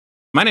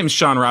My name is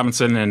Sean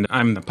Robinson, and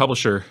I'm the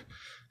publisher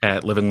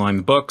at Living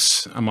Line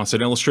Books. I'm also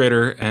an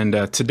illustrator,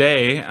 and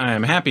today I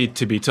am happy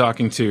to be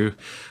talking to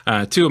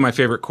two of my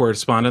favorite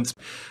correspondents.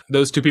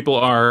 Those two people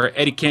are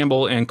Eddie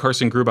Campbell and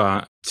Carson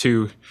Grubaugh,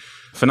 two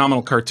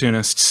phenomenal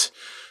cartoonists.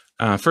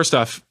 First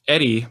off,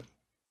 Eddie,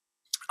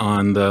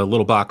 on the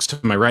little box to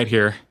my right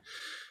here,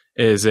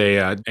 is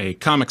a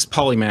comics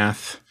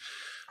polymath,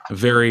 a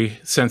very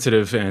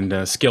sensitive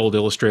and skilled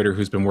illustrator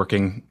who's been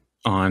working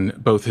on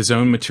both his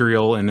own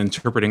material and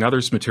interpreting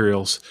others'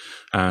 materials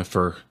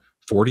for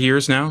 40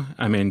 years now.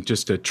 I mean,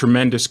 just a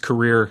tremendous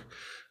career,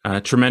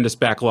 tremendous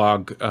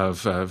backlog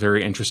of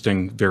very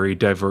interesting, very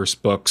diverse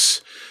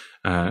books,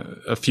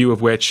 a few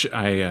of which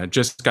I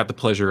just got the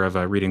pleasure of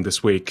reading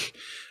this week,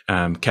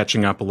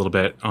 catching up a little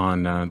bit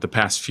on the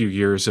past few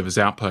years of his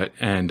output,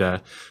 and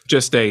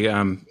just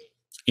a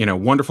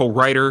wonderful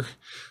writer,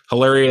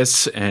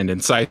 hilarious and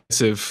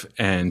incisive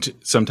and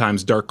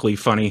sometimes darkly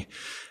funny,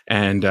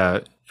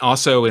 and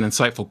also an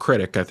insightful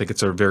critic. I think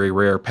it's a very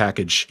rare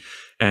package.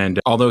 And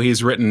although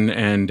he's written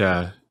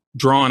and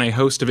drawn a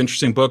host of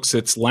interesting books,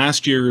 it's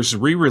last year's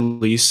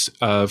re-release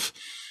of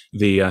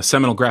the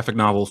seminal graphic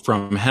novel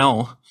From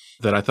Hell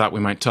that I thought we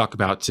might talk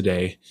about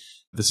today.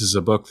 This is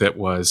a book that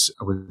was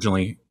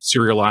originally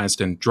serialized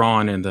and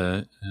drawn in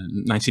the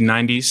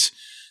 1990s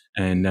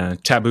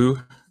and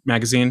Taboo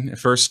magazine at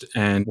first,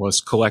 and was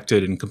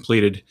collected and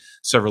completed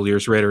several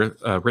years later,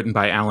 written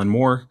by Alan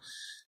Moore.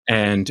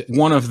 And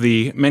one of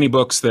the many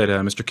books that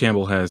Mr.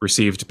 Campbell has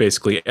received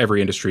basically every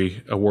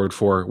industry award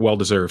for,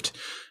 well-deserved.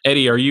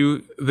 Eddie, are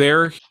you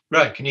there?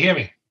 Right. Can you hear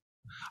me?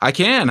 I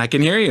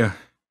can hear you.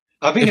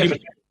 I've been here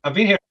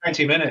for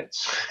 20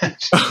 minutes.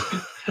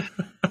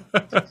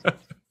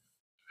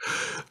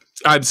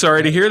 I'm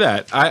sorry to hear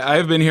that.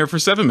 I've been here for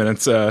 7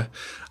 minutes.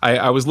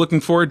 I was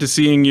looking forward to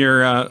seeing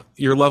your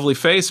lovely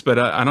face, but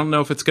I don't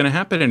know if it's going to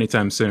happen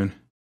anytime soon.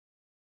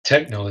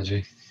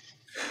 Technology.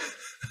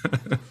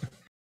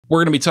 We're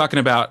going to be talking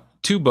about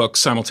two books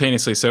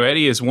simultaneously. So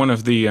Eddie is one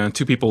of the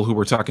two people who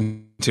we're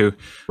talking to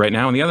right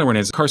now, and the other one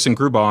is Carson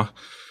Grubaugh,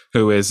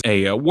 who is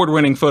a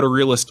award-winning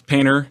photorealist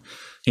painter.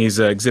 He's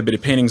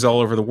exhibited paintings all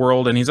over the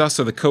world, and he's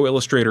also the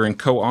co-illustrator and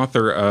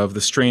co-author of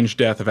The Strange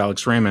Death of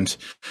Alec Raymond,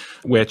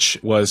 which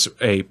was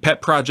a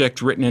pet project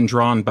written and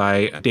drawn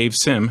by Dave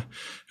Sim,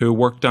 who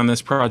worked on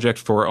this project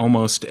for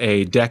almost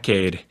a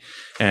decade.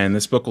 And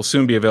this book will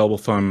soon be available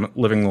from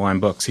Living the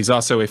Line Books. He's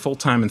also a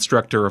full-time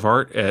instructor of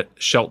art at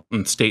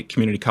Shelton State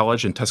Community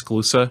College in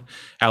Tuscaloosa,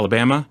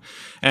 Alabama.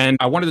 And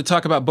I wanted to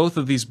talk about both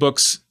of these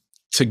books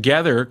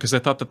together because I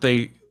thought that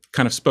they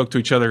kind of spoke to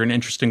each other in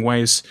interesting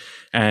ways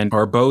and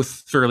are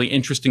both fairly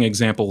interesting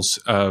examples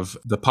of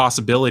the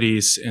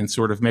possibilities and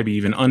sort of maybe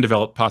even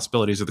undeveloped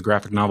possibilities of the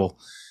graphic novel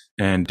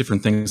and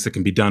different things that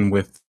can be done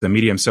with the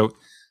medium. So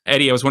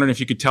Eddie, I was wondering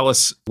if you could tell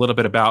us a little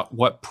bit about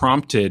what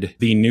prompted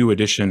the new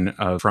edition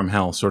of From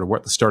Hell, sort of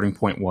what the starting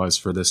point was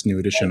for this new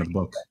edition of the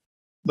book.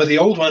 But the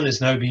old one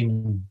has now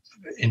been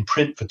in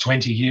print for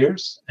 20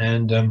 years,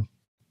 and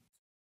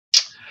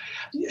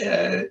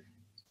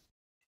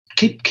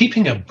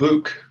keeping a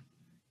book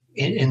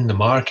in the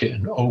market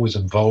and always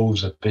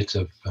involves a bit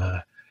of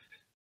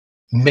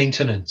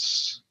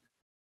maintenance.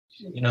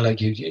 You know, like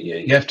you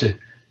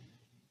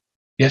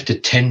have to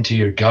tend to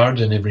your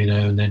garden every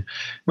now and then.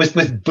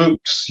 With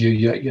books,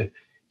 you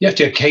have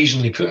to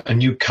occasionally put a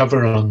new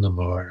cover on them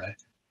or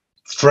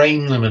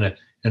frame them in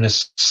a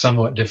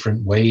somewhat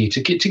different way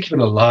to keep it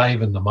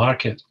alive in the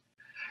market.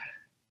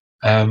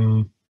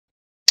 It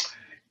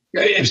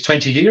was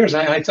 20 years.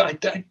 I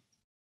thought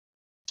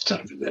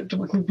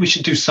we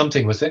should do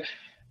something with it,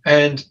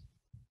 and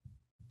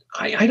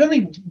I don't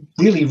think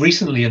really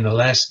recently in the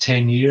last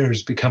 10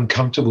 years become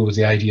comfortable with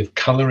the idea of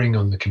coloring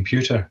on the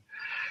computer.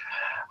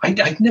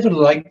 I'd never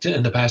liked it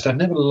in the past. I've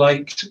never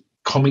liked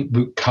comic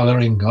book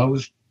coloring. I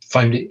always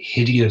found it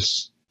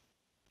hideous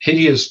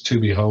to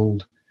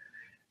behold.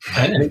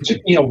 And it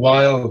took me a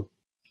while,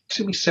 it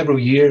took me several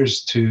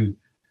years to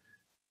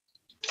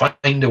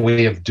find a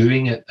way of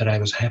doing it that I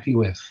was happy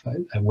with,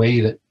 a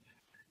way that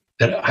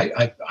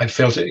I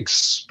felt it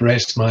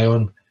expressed my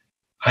own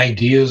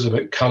ideas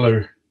about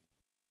color.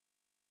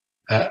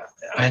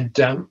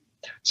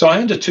 So I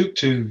undertook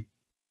to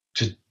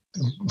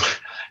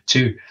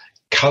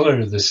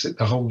color the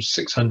whole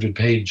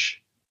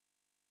 600-page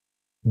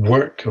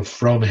work of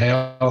From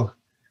Hell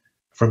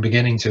from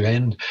beginning to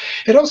end.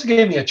 It also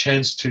gave me a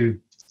chance to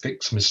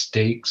fix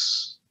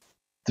mistakes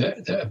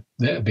that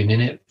have been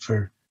in it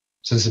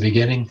since the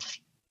beginning.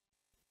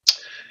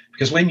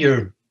 Because when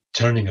you're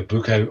turning a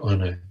book out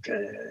on a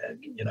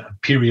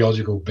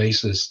periodical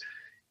basis,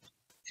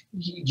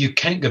 you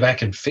can't go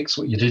back and fix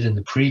what you did in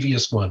the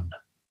previous one.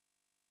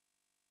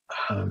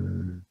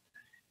 And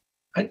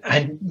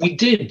we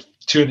did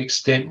to an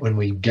extent when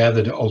we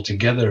gathered it all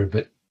together,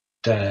 but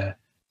there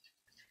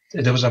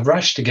was a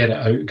rush to get it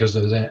out because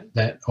of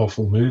that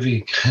awful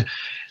movie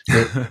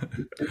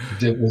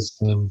that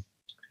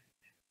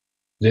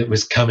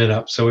was coming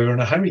up. So we were in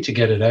a hurry to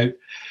get it out.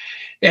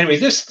 Anyway,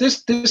 this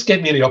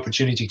gave me the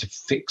opportunity to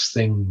fix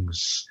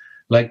things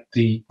like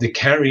the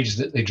carriage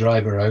that they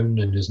drive around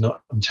in is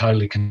not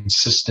entirely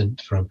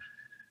consistent from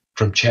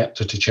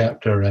chapter to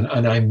chapter,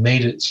 and I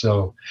made it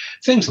so.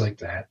 Things like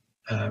that.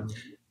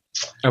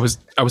 I was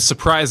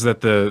surprised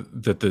that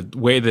the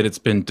way that it's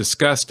been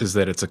discussed is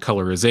that it's a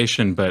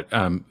colorization, but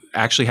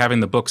actually having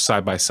the books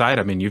side by side,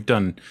 I mean, you've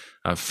done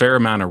a fair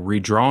amount of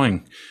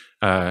redrawing.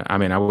 I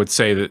mean, I would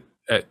say that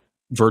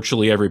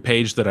virtually every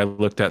page that I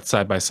looked at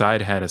side by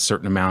side had a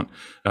certain amount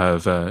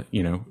of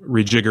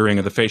rejiggering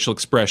of the facial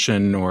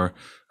expression or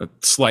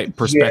slight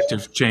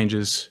perspective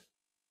changes.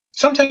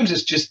 Sometimes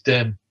it's just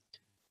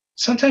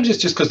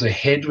because the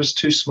head was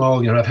too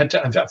small.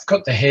 I've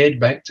got the head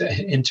back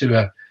into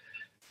a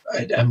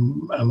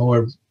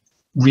more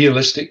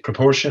realistic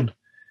proportion.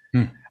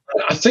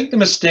 I think the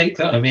mistake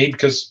that I made,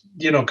 because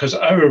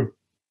our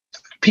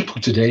people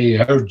today,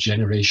 our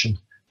generations,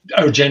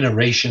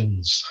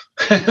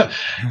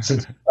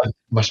 since I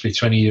must be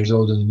 20 years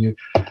older than you,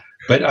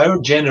 but our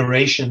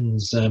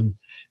generations,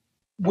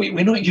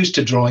 we're not used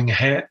to drawing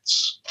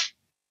hats.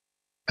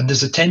 And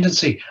there's a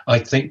tendency, I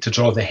think, to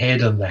draw the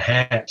head and the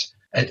hat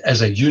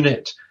as a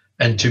unit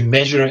and to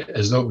measure it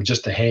as though it were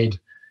just the head.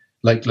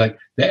 Like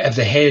if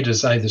the head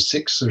is either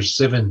sixth or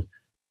seventh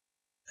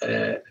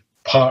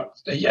part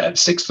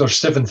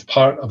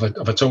of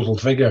a total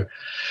figure.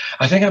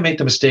 I think I made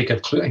the mistake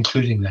of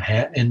including the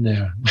hat in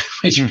there,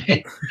 which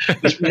meant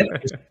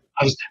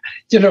I was,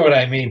 you know what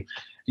I mean?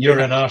 You're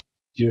an artist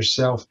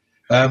yourself.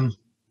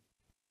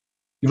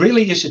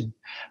 Really, you should.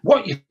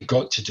 What you've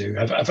got to do.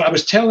 If I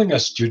was telling a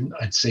student,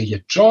 I'd say you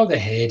draw the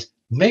head,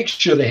 make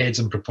sure the head's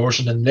in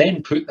proportion, and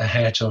then put the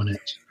hat on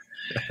it.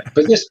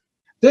 But this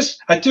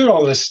I do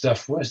all this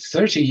stuff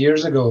 30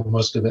 years ago,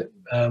 most of it.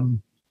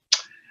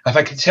 If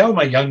I could tell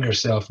my younger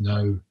self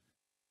now,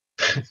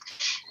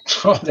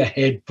 draw the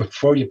head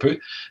before you put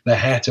the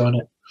hat on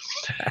it.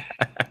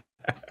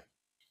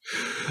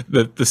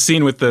 The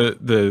scene with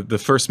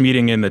the first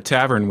meeting in the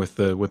tavern with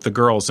the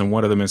girls, and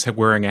one of them is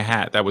wearing a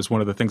hat. That was one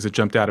of the things that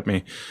jumped out at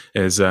me.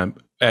 Is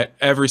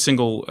every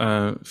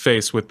single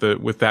face with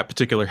that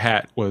particular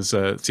hat was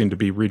seemed to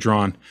be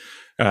redrawn.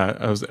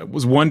 I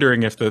was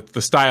wondering if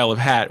the style of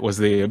hat was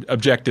the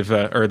objective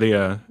or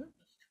the.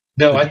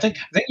 No, I think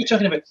you're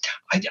talking about.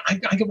 I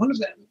get one of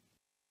them.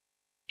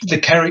 The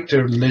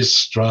character Liz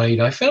Stride.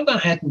 I felt I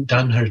hadn't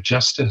done her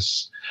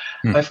justice.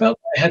 I felt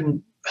I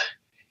hadn't.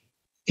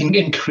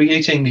 In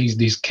creating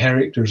these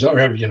characters, or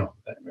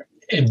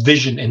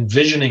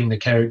envisioning the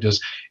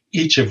characters,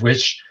 each of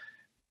which,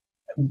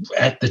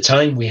 at the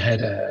time, we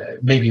had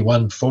maybe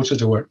one photo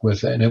to work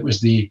with, and it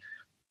was the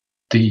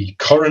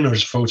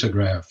coroner's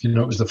photograph.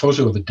 It was the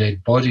photo of a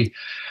dead body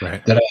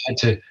that I had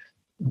to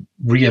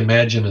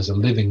reimagine as a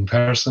living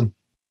person,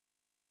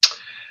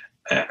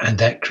 and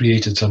that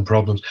created some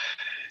problems.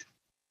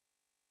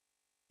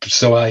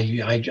 So I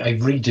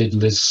redid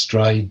Liz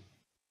Stride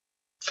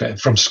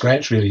from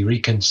scratch, really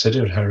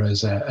reconsidered her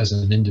as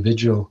an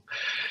individual.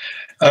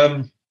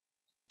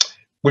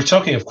 We're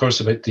talking, of course,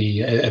 about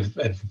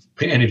if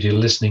anybody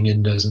listening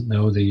in doesn't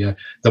know, the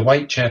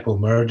Whitechapel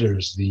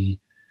murders, the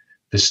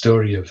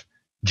story of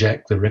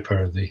Jack the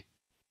Ripper, the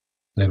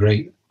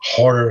great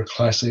horror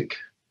classic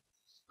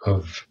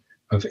of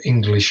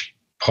English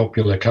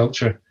popular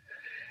culture.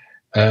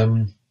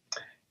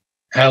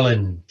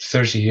 Alan,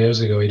 30 years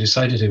ago, he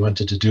decided he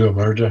wanted to do a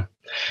murder.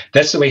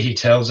 That's the way he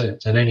tells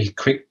it. And then he's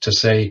quick to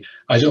say,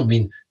 I don't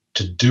mean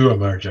to do a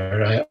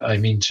murder. I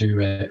mean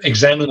to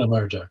examine a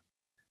murder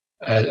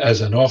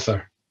as an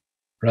author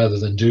rather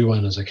than do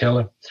one as a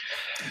killer.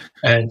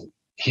 And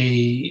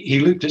he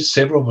looked at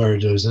several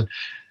murders, and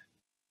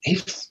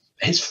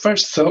his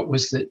first thought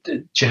was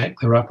that Jack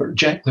the Ripper,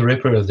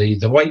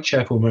 the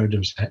Whitechapel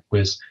murders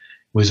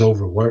was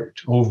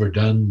overworked,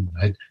 overdone,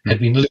 had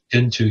been looked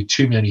into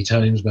too many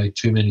times by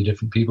too many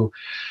different people.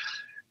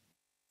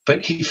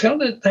 But he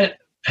felt that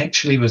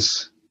actually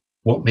was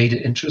what made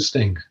it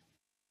interesting.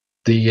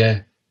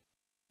 The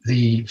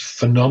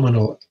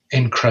phenomenal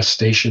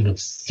incrustation of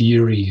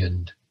theory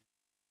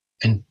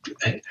and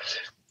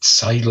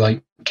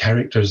side-like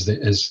characters that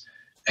is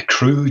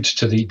accrued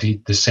to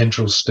the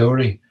central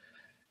story.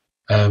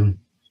 In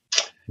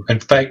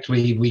fact,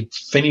 we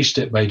finished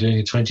it by doing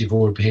a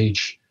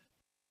 24-page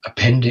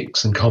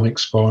appendix in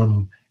comics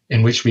form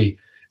in which we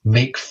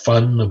make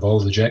fun of all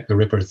the Jack the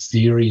Ripper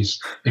theories,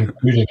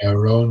 including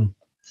our own.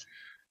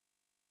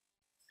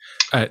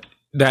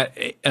 That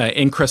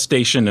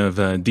incrustation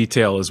of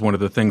detail is one of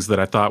the things that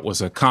I thought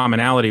was a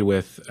commonality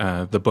with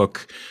the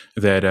book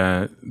that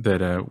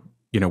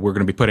we're going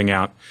to be putting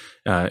out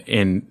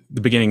in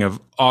the beginning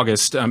of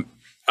August.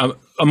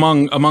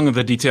 Among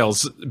the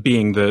details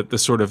being the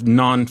sort of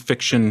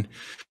nonfiction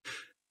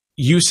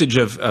usage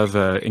of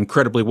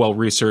incredibly well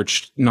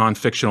researched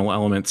non-fictional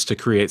elements to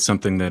create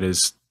something that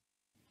is,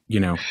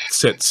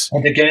 sits.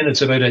 And again,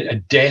 it's about a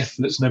death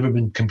that's never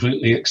been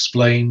completely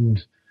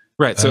explained.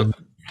 Right. So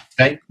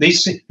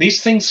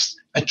these things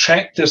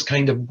attract this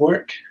kind of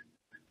work.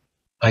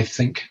 I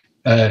think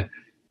the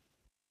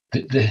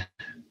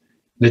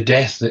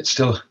death that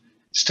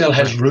still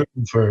has room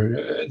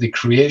for the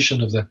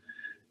creation of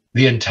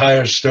the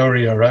entire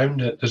story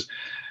around it.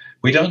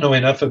 We don't know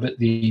enough about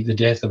the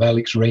death of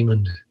Alex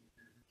Raymond.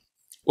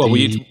 Well,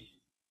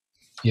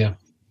 yeah.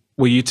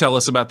 Will you tell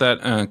us about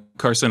that,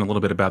 Carson, a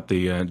little bit about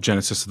the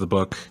genesis of the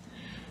book?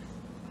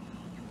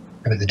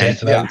 About the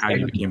death of Alex how you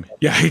Raymond. became.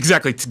 Yeah,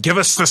 exactly. Give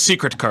us the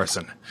secret,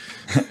 Carson.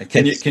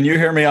 Can you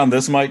hear me on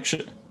this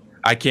mic?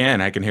 I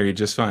can hear you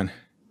just fine.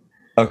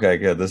 Okay,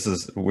 good. This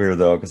is weird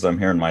though, because I'm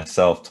hearing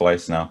myself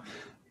twice now.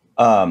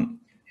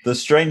 The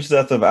Strange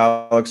Death of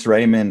Alex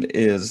Raymond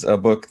is a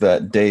book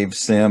that Dave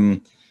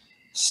Sim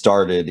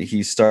started.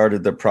 He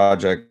started the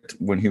project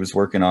when he was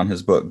working on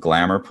his book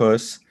Glamour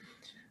Puss.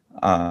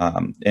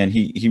 And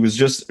he was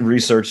just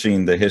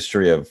researching the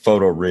history of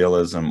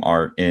photorealism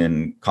art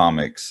in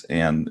comics.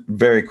 And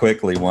very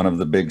quickly, one of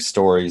the big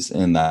stories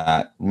in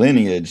that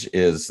lineage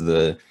is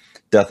the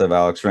death of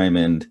Alex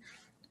Raymond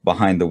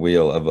behind the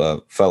wheel of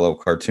a fellow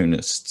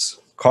cartoonist's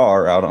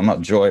car out on a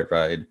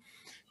joyride,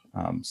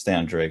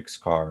 Stan Drake's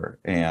car.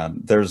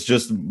 And there's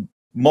just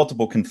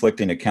multiple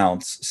conflicting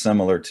accounts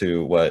similar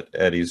to what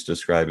Eddie's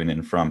describing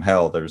in From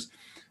Hell. There's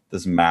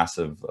this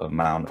massive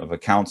amount of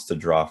accounts to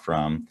draw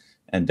from.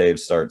 And Dave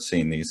starts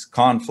seeing these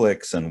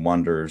conflicts and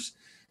wonders,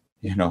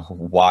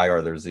 why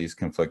are there these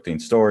conflicting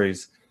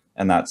stories?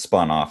 And that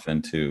spun off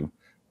into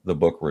the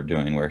book we're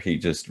doing, where he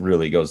just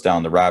really goes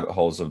down the rabbit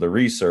holes of the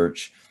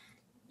research.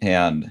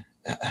 And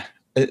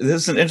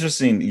this is an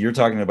interesting, you're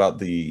talking about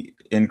the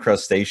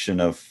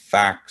incrustation of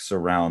facts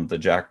around the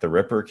Jack the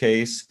Ripper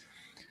case.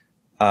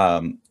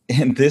 In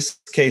this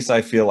case,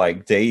 I feel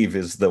like Dave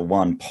is the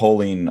one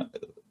pulling.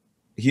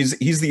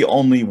 He's the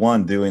only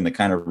one doing the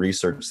kind of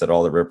research that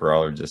all the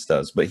Ripperologist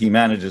does, but he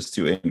manages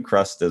to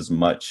encrust as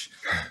much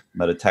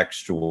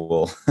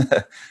metatextual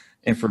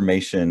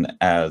information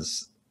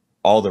as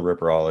all the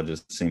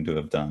Ripperologists seem to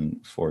have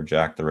done for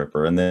Jack the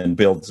Ripper, and then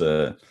builds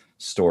a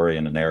story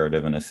and a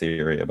narrative and a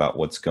theory about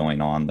what's going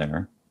on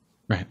there.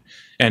 Right.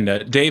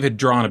 And Dave had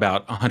drawn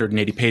about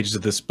 180 pages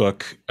of this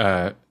book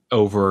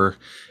over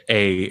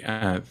a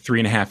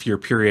 3.5-year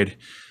period.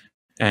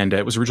 And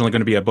it was originally going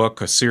to be a book,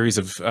 a series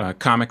of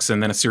comics,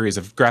 and then a series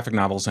of graphic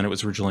novels. And it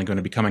was originally going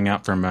to be coming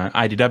out from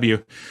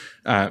IDW.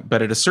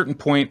 But at a certain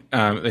point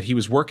that he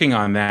was working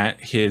on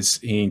that,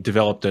 he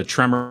developed a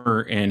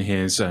tremor in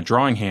his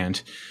drawing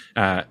hand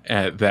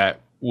that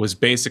was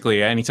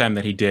basically anytime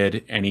that he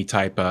did any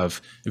type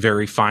of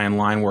very fine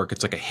line work,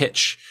 it's like a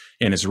hitch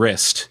in his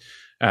wrist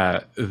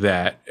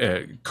that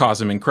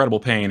caused him incredible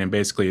pain and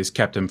basically has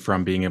kept him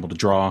from being able to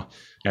draw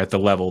at the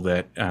level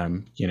that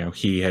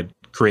he had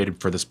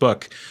created for this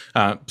book.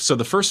 So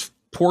the first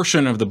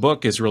portion of the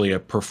book is really a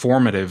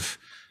performative,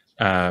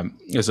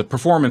 is a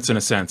performance in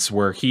a sense,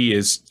 where he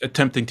is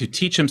attempting to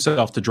teach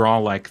himself to draw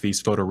like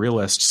these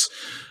photorealists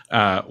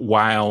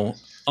while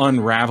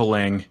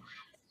unraveling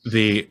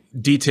the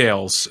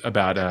details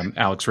about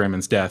Alex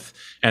Raymond's death.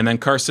 And then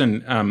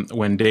Carson,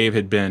 when Dave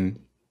had been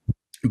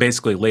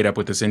basically laid up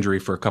with this injury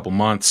for a couple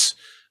months,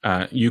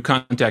 you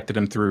contacted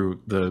him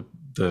through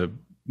the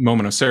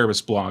Moment of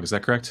Cerebus blog. Is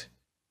that correct?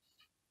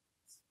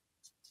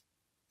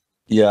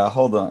 Yeah,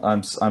 hold on.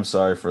 I'm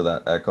sorry for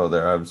that echo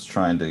there. I was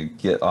trying to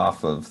get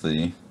off of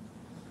the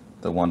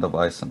one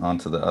device and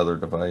onto the other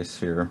device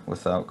here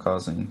without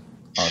causing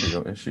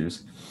audio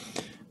issues.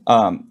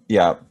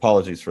 Yeah,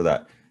 apologies for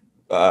that.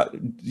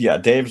 Yeah,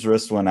 Dave's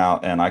wrist went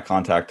out, and I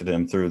contacted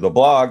him through the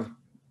blog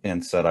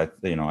and said, I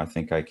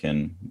think I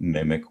can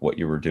mimic what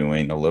you were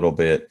doing a little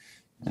bit,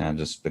 and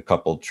just a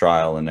couple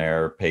trial and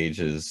error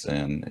pages.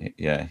 And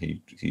yeah,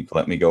 he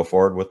let me go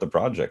forward with the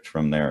project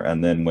from there.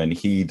 And then when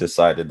he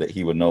decided that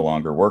he would no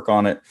longer work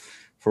on it,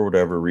 for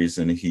whatever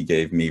reason, he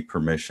gave me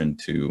permission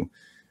to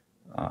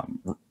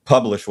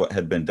publish what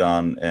had been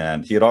done.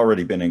 And he had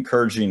already been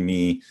encouraging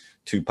me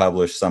to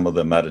publish some of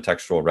the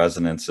metatextual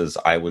resonances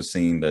I was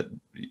seeing that,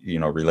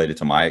 related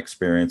to my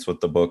experience with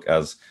the book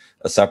as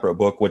a separate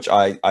book, which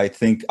I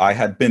think I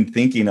had been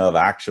thinking of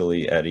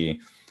actually,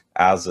 Eddie,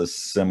 as a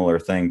similar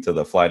thing to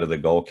the Flight of the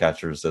Goal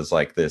Catchers, as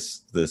like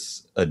this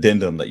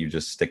addendum that you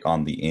just stick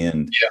on the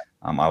end. Yeah.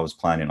 I was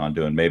planning on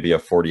doing maybe a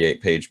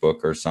 48-page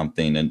book or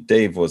something, and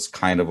Dave was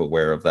kind of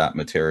aware of that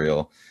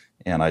material,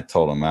 and I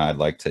told him I'd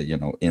like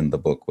to end the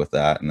book with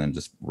that and then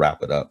just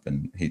wrap it up,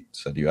 and he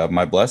said, "You have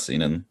my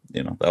blessing," and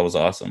that was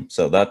awesome.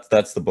 So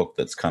that's the book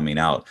that's coming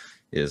out,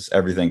 is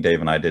everything Dave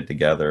and I did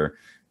together,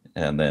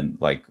 and then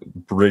like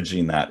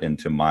bridging that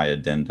into my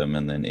addendum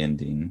and then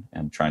ending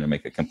and trying to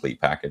make a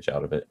complete package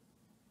out of it.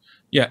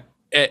 Yeah,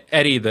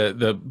 Eddie,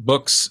 the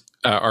books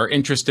are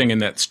interesting in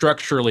that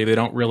structurally they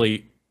don't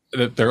really,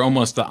 that they're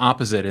almost the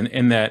opposite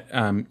in that,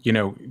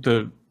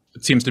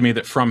 it seems to me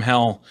that From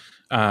Hell,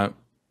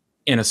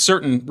 in a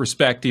certain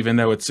respect, even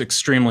though it's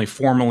extremely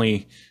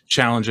formally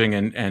challenging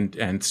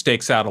and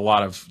stakes out a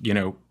lot of,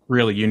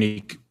 really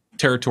unique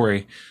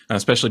territory,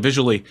 especially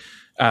visually,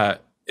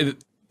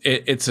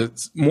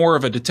 it's more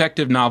of a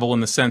detective novel in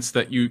the sense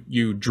that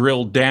you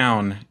drill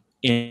down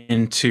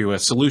into a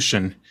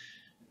solution.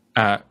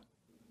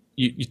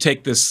 You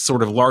take this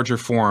sort of larger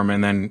form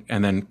and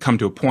then come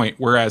to a point.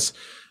 Whereas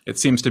it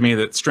seems to me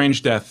that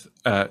Strange Death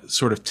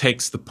sort of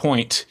takes the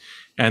point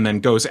and then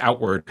goes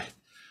outward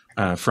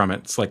from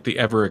it. It's like the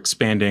ever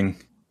expanding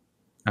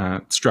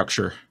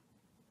structure.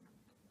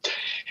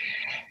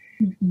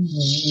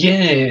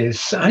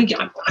 Yes, I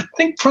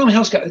think From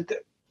Hell's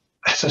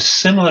has a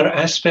similar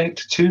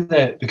aspect to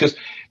that, because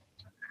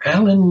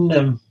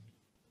Alan's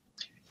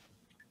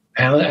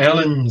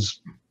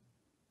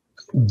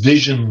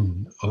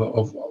vision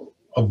of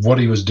what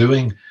he was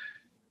doing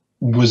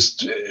was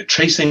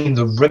tracing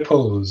the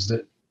ripples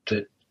that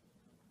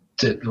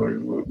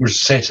were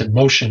set in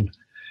motion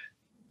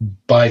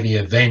by the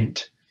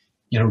event.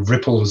 You know,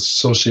 ripples,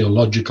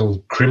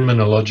 sociological,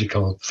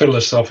 criminological,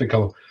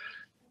 philosophical,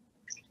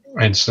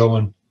 and so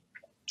on,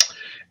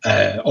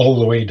 all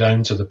the way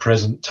down to the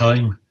present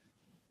time.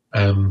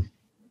 And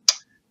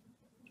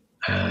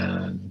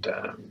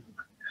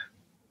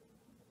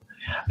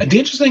the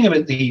interesting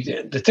about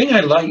the thing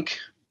I like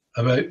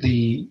about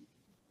the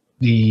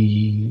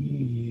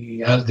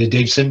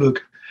Dave Sim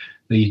book,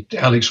 the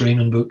Alex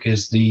Raymond book,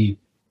 is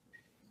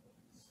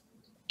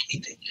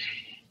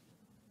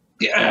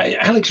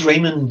Alex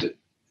Raymond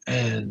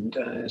and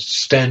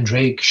Stan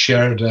Drake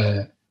shared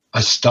a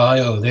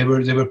style. They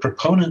were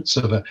proponents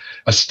of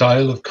a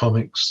style of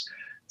comics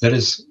that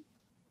has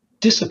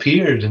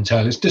disappeared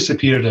entirely. It's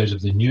disappeared out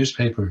of the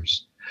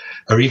newspapers,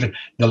 or even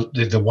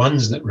the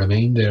ones that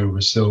remained there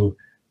were so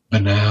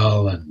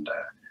banal and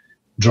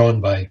drawn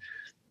by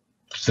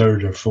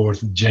third or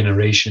fourth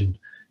generation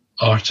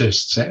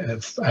artists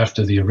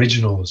after the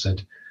originals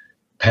had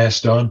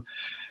passed on.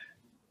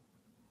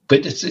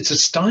 But it's a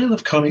style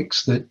of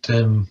comics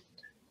that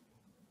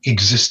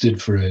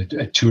existed for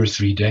two or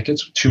three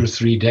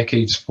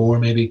decades, four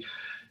maybe,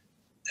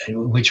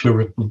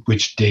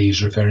 which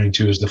Dave's referring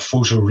to as the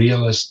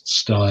photorealist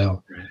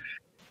style. Right.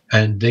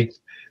 And they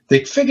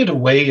figured a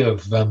way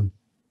of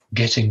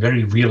getting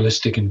very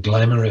realistic and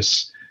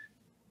glamorous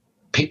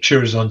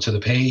pictures onto the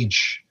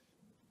page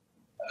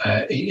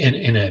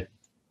in a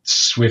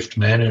swift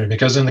manner,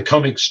 because in the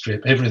comic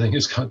strip everything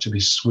has got to be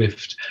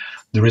swift.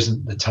 There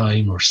isn't the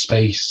time or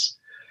space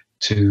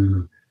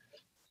to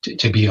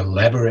be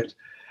elaborate.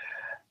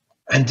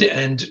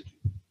 And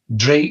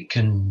Drake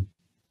and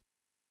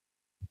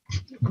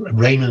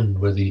Raymond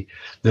were the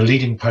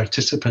leading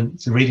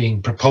participants, the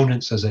leading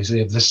proponents, as I say,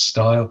 of this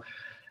style.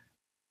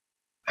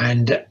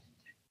 And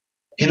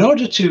in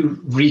order to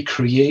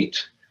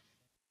recreate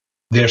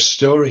their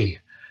story,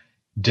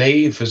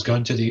 Dave has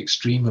gone to the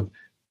extreme of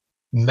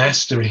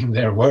mastering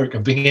their work,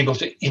 of being able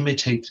to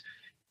imitate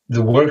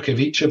the work of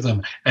each of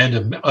them and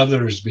of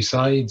others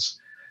besides.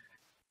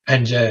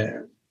 And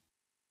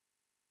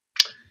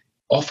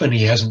often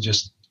he hasn't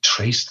just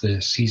traced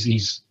this;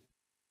 he's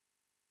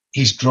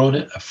drawn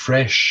it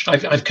afresh.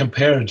 I've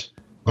compared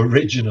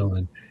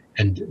original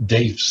and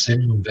Dave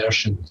Sim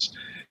versions,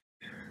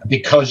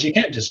 because you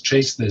can't just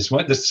trace this.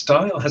 The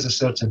style has a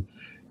certain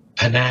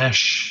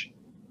panache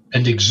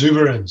and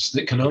exuberance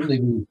that can only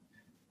be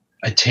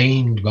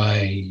attained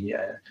by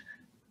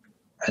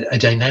a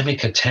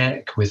dynamic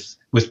attack with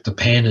the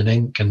pen and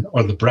ink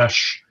or the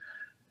brush,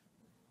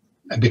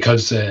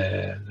 because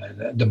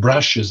the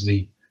brush is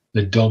the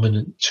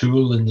dominant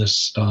tool in this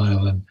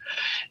style. And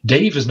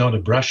Dave is not a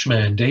brush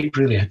man. Dave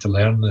really had to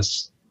learn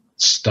this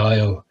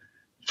style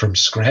from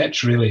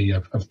scratch, really,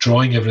 of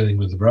drawing everything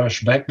with the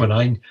brush. Back when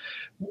I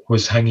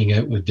was hanging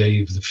out with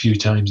Dave the few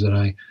times that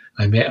I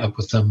met up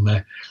with him,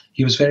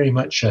 he was very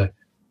much a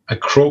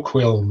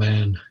crow-quill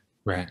man.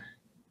 Right.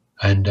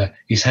 And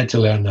he's had to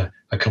learn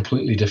a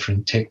completely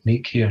different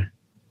technique here.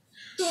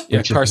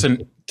 Yeah,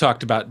 Carson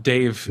talked about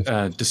Dave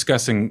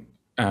discussing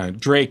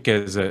Drake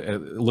as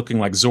looking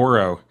like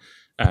Zorro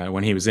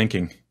when he was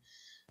inking.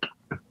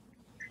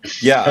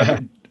 Yeah,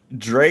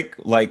 Drake,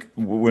 like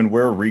when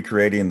we're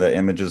recreating the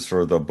images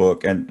for the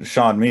book, and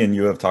Sean, me and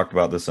you have talked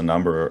about this a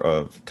number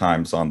of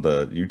times on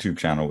the YouTube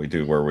channel we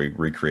do where we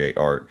recreate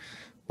art,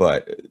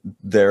 but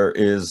there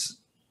is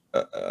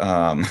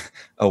a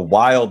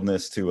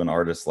wildness to an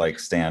artist like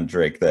Stan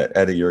Drake that,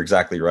 Eddie, you're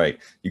exactly right.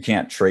 You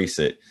can't trace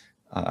it.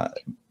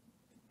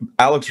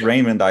 Alex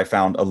Raymond, I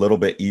found a little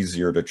bit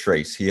easier to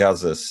trace. He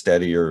has a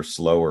steadier,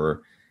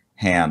 slower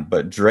hand,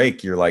 but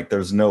Drake, you're like,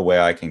 there's no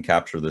way I can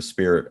capture the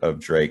spirit of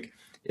Drake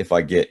if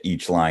I get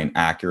each line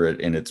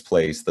accurate in its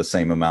place, the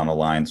same amount of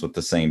lines with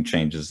the same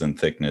changes in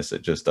thickness.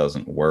 It just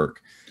doesn't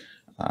work.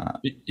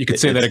 You could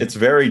say that it's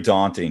very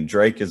daunting.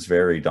 Drake is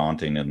very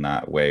daunting in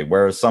that way.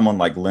 Whereas someone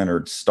like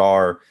Leonard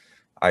Starr,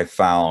 I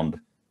found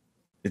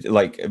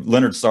like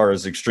Leonard Starr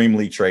is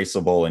extremely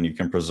traceable and you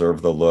can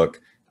preserve the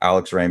look.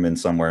 Alex Raymond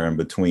somewhere in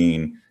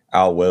between.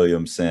 Al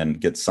Williamson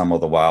gets some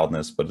of the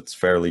wildness, but it's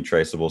fairly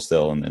traceable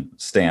still. And then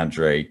Stan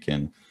Drake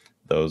and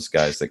those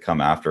guys that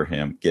come after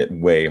him get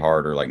way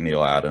harder, like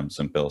Neil Adams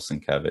and Bill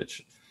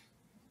Sienkiewicz.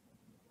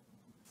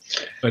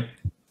 But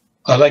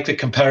I like the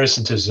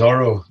comparison to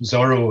Zorro.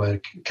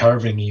 Zorro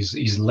carving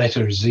his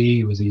letter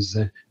Z with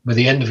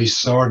the end of his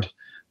sword.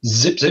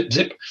 Zip, zip,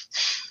 zip.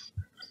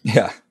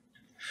 Yeah.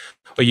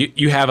 But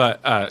you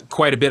have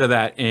quite a bit of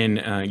that in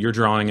your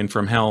drawing in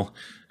From Hell,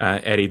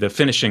 Eddie. The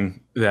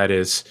finishing, that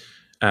is,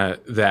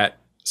 that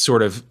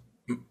sort of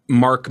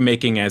mark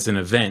making as an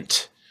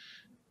event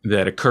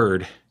that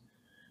occurred.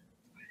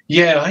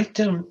 Yeah,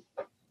 I'm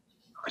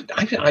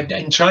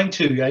trying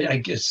to, I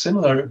get a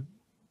similar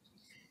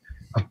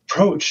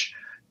approach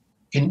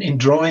in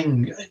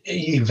drawing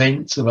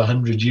events of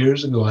 100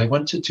 years ago. I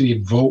wanted to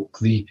evoke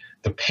the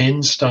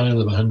pen style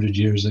of 100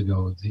 years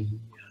ago,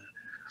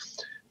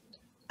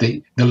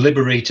 the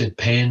liberated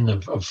pen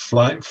of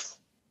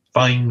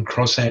fine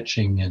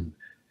cross-hatching, and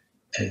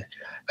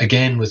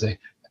again it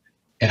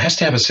has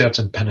to have a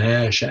certain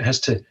panache. It has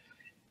to.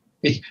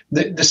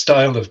 The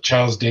style of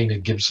Charles Dana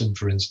Gibson,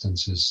 for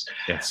instance, is.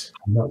 Yes.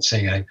 I'm not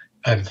saying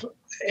I've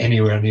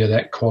anywhere near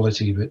that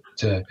quality, but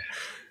the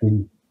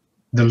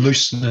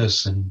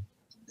looseness, and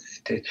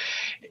it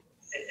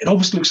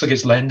almost looks like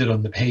it's landed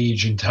on the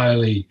page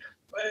entirely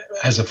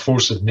as a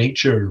force of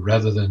nature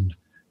rather than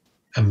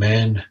a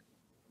man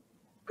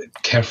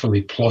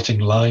carefully plotting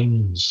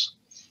lines.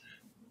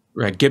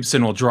 Right.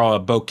 Gibson will draw a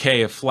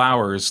bouquet of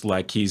flowers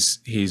like he's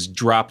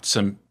dropped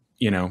some,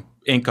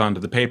 ink onto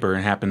the paper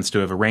and happens to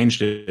have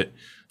arranged it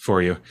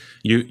for you.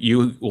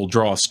 You will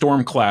draw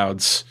storm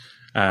clouds,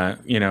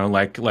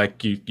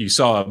 like you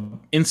saw an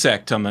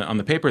insect on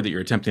the paper that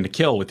you're attempting to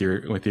kill with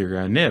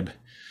your nib.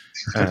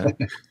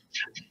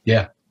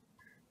 Yeah.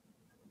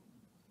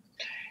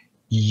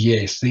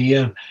 Yes.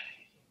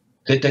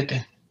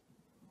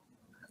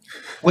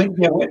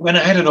 When I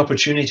had an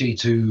opportunity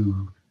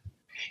to.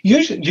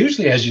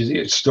 Usually, as you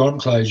see, storm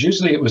clouds,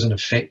 usually it was an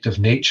effect of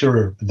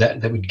nature that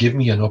would give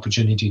me an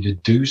opportunity to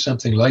do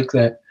something like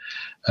that.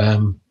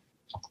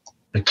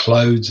 The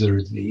clouds or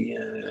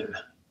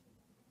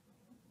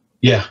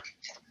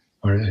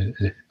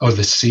or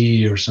the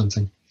sea or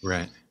something.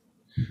 Right.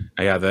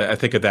 Yeah, I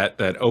think of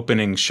that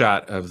opening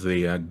shot of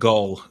the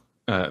gull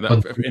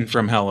in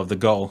From Hell, of the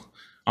gull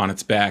on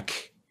its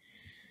back.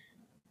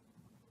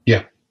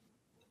 Yeah.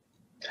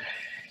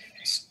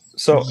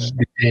 So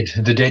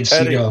the dead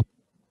seagull.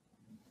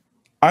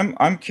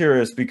 I'm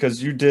curious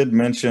because you did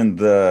mention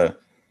the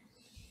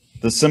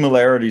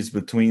similarities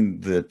between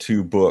the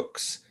two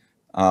books.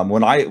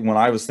 When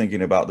I was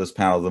thinking about this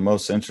panel, the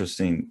most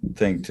interesting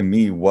thing to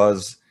me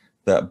was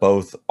that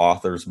both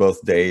authors,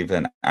 both Dave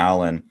and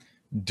Alan,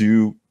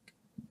 do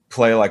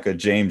play like a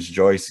James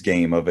Joyce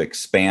game of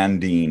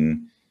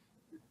expanding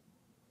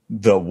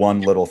the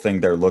one little thing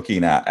they're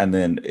looking at and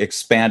then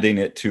expanding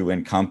it to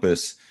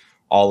encompass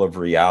all of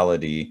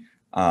reality.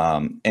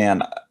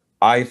 And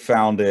I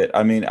found it,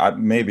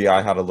 maybe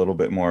I had a little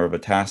bit more of a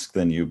task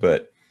than you,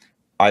 but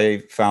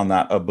I found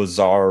that a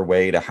bizarre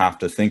way to have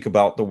to think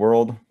about the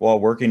world while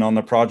working on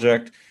the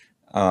project.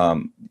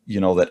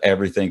 That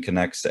everything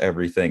connects to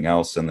everything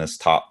else in this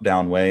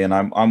top-down way. And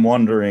I'm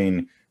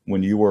wondering,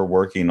 when you were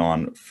working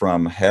on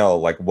From Hell,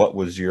 like, what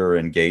was your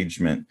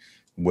engagement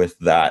with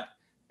that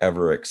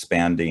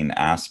ever-expanding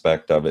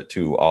aspect of it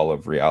to all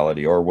of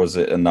reality? Or was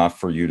it enough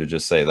for you to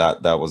just say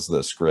that was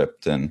the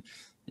script and,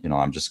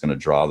 I'm just going to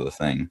draw the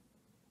thing?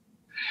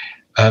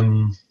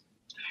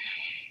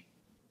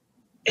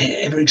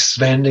 Ever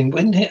expanding.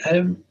 When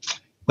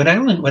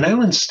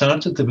Alan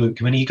started the book,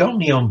 when he got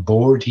me on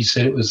board, he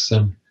said it was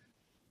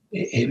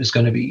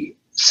going to be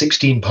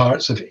 16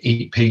 parts of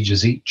 8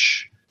 pages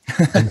each.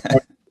 And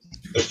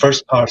the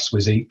first part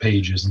was 8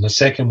 pages, and the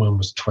second one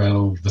was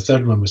 12. The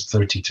third one was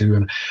 32,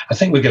 and I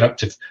think we got up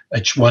to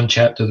one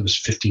chapter that was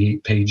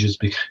 58 pages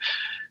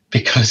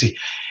because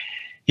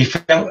he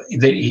felt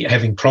that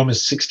having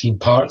promised 16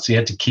 parts, he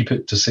had to keep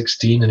it to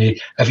 16.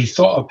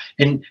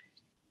 And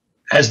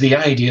as the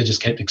idea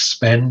just kept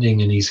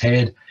expanding in his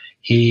head,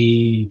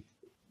 he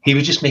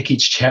would just make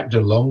each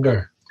chapter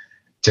longer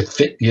to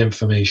fit the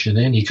information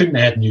in. He couldn't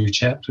add new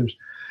chapters.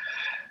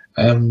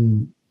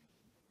 And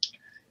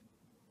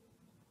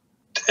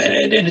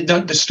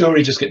the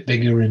story just get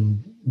bigger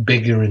and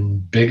bigger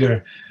and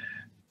bigger.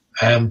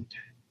 And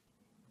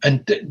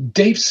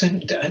Dave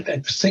Sim,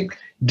 I think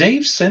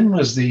Dave Sim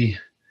was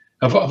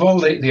of all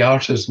the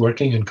artists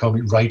working in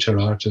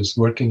artists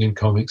working in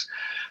comics,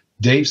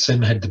 Dave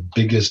Sim had the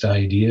biggest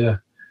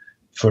idea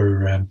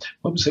for,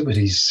 what was it, with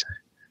his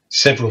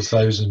several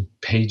thousand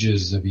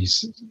pages of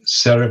his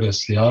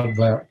service, the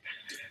aardvark.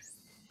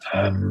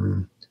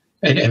 And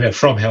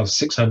From Hell,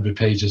 600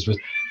 pages, with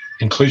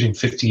including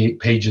 58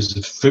 pages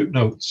of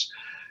footnotes.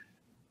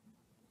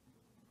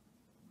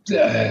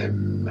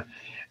 The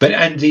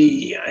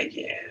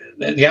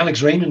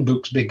Alex Raymond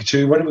book's big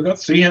too. What have we got?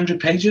 300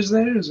 pages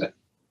there, is it?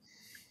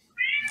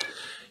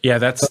 Yeah,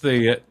 that's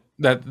the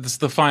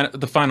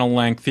final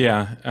length.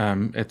 Yeah,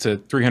 it's a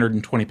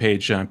 320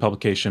 page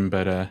publication,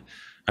 but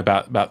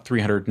about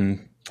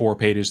 304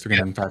 pages,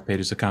 305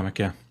 pages of comic.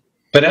 Yeah.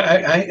 But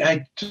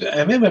I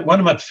remember one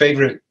of my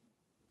favorite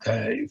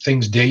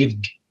things Dave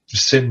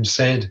Sim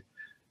said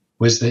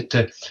was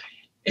that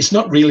it's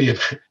not really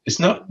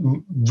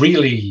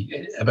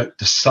about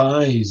the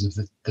size of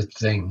the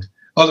thing.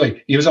 Although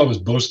he was always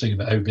boasting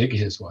about how big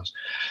his was,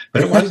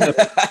 but it wasn't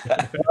about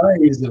the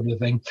size of the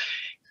thing.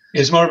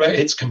 It's more about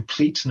its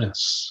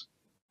completeness.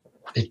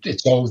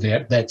 It's all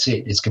there. That's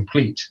it. It's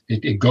complete.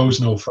 It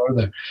goes no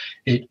further.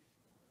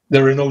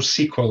 There are no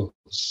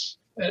sequels.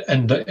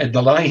 and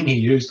the line he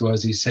used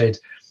was, he said,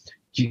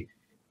 you,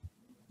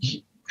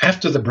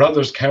 after the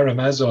brothers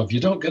Karamazov, you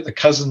don't get the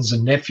cousins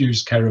and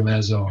nephews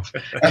Karamazov.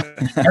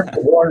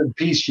 After war and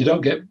peace, you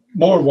don't get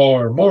more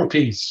war, more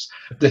peace.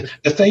 The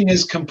thing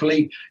is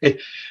complete.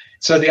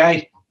 So the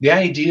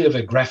idea of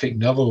a graphic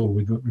novel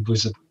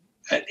was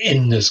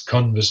in this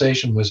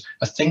conversation was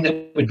a thing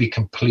that would be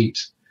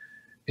complete.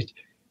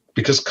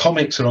 Because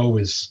comics are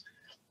always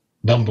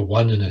number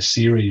one in a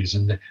series,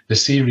 and the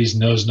series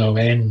knows no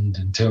end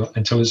until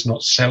it's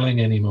not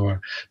selling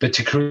anymore. But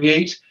to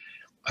create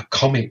a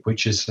comic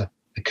which is a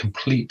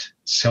complete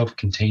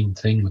self-contained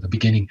thing with a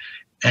beginning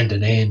and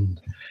an end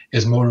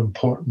is more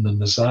important than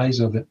the size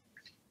of it.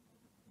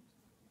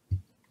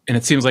 And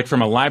it seems like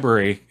from a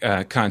library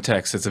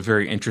context, it's a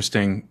very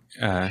interesting,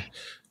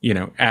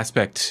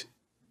 aspect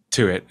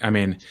to it. I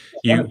mean,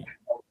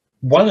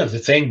 one of the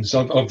things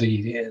of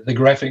the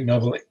graphic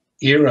novel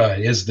era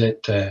is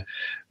that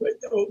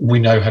we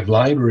now have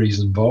libraries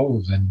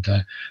involved, and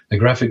the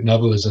graphic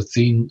novel is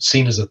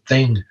seen as a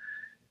thing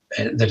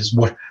that is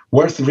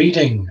worth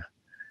reading.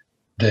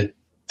 That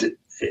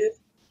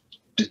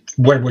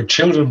where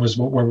children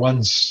were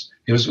once,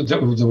 there was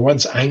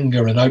once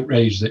anger and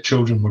outrage that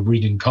children were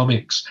reading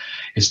comics.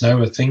 It's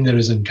now a thing that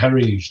is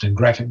encouraged, and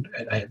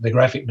the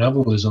graphic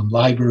novel is on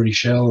library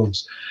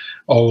shelves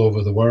all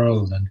over the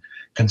world, and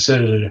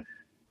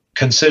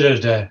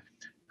considered a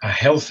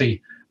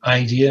healthy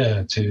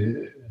idea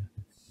to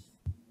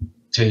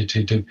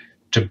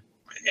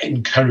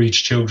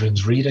encourage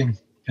children's reading.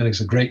 I think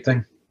it's a great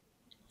thing.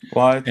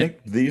 Well, I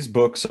think these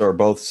books are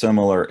both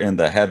similar in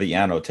the heavy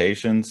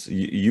annotations.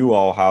 You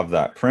all have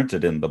that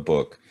printed in the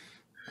book.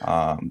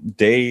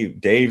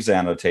 Dave's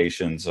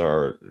annotations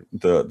are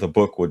the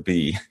book would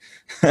be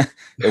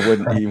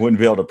he wouldn't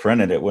be able to print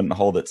it. It wouldn't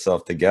hold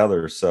itself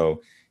together.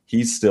 So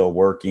he's still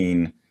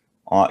working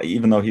on,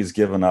 even though he's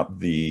given up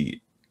the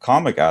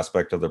comic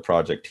aspect of the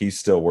project, he's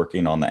still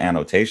working on the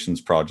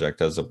annotations project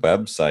as a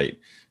website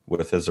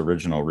with his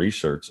original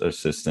research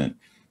assistant,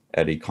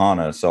 Eddie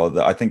Kana. So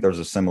I think there's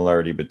a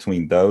similarity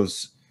between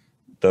those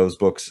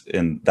books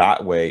in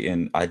that way.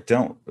 And I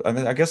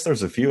guess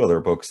there's a few other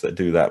books that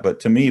do that, but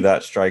to me,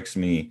 that strikes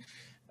me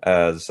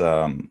as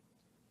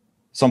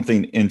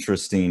something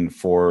interesting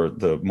for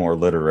the more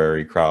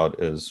literary crowd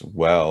as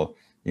well.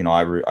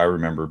 I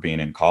remember being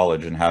in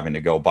college and having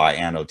to go buy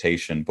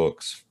annotation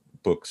books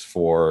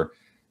for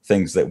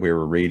things that we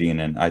were reading.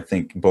 And I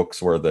think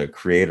books where the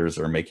creators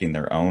are making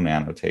their own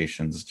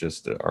annotations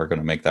just are going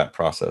to make that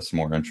process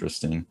more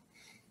interesting.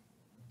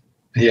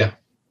 Yeah.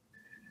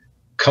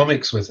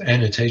 Comics with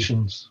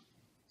annotations.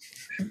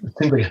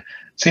 It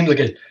seemed like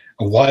a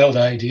wild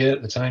idea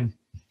at the time.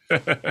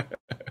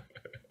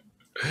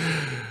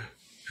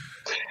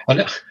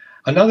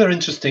 Another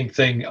interesting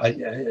thing,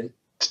 I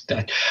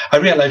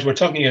realize we're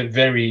talking about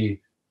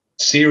very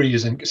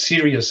serious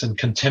and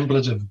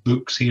contemplative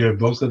books here,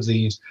 both of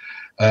these.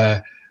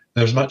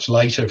 There's much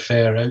lighter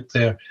fare out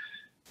there,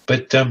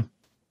 but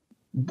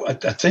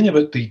a thing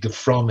about the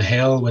From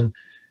Hell,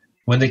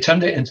 when they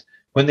turned it into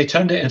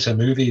a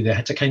movie, they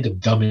had to kind of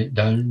dumb it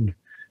down.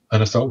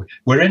 And I thought,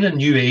 we're in a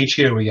new age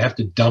here where you have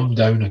to dumb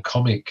down a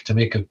comic to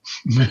make a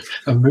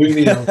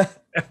movie.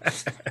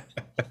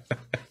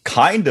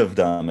 Kind of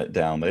dumb it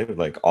down. They would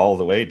like all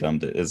the way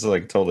dumbed it. It's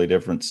like a totally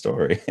different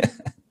story.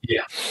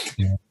 Yeah.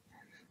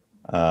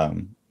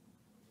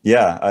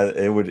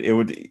 It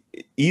would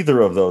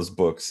either of those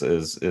books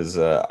is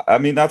I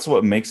mean, that's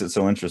what makes it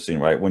so interesting,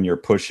 right? When you're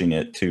pushing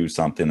it to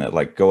something that,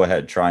 like, go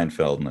ahead, try and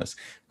film this,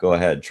 go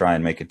ahead, try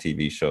and make a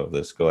TV show of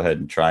this, go ahead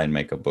and try and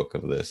make a book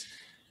of this.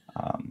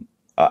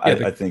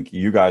 I think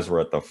you guys were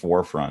at the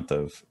forefront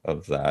of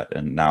that,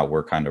 and now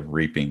we're kind of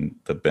reaping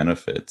the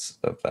benefits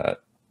of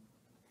that.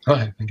 Oh,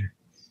 thank you.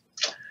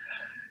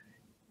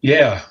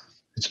 Yeah,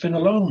 it's been a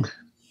long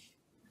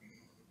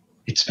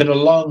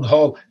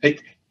haul.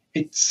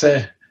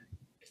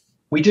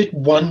 We did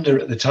wonder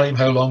at the time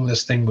how long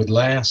this thing would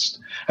last.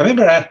 I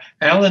remember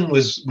Alan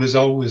was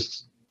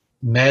always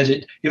mad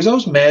at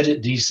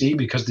DC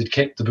because they'd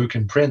kept the book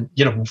in print,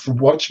 for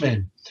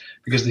Watchmen,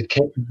 because they'd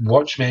kept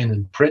Watchmen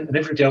in print, and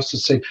everybody else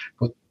would say,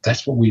 well,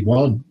 that's what we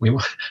want. We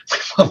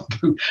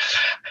want book.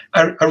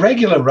 A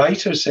regular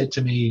writer said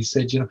to me, he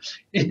said,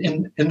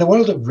 in the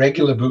world of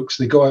regular books,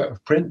 they go out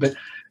of print, but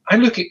I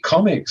look at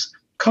comics.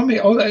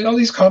 All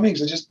these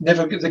comics are just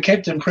they're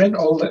kept in print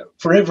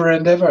forever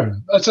and ever.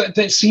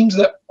 It seems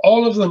that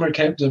all of them are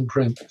kept in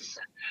print.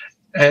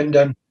 And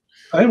I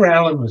remember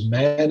Alan was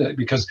mad at it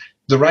because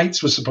the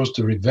rights were supposed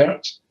to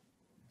revert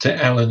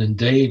to Alan and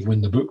Dave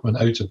when the book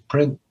went out of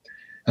print.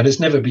 And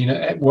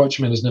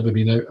Watchmen has never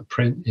been out of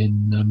print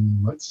in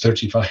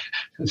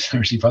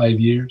 35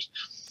 years.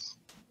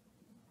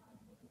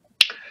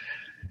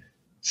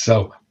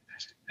 So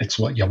it's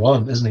what you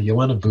want, isn't it? You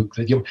want a book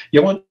that you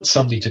want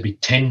somebody to be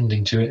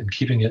tending to it and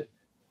keeping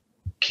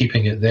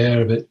it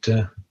there, but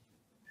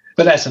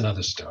that's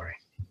another story.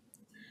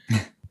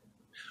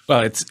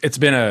 Well, it's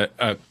been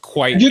a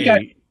quite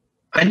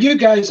And you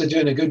guys are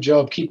doing a good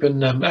job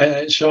keeping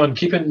Sean,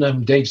 keeping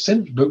Dave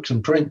Sim's books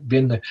in print,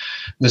 being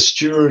the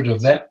steward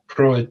of that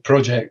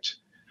project.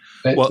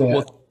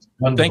 Well,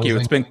 thank you.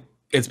 Thing.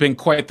 It's been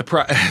quite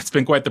the it's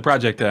been quite the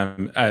project.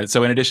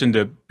 So in addition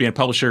to being a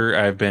publisher,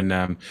 I've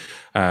been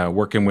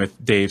working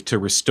with Dave to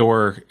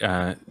restore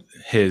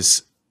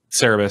his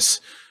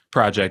Cerebus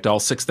project, all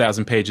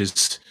 6,000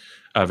 pages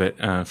of it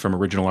from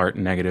original art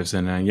and negatives,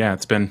 and yeah,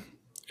 it's been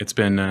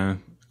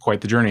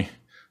quite the journey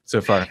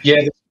so far.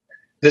 Yeah,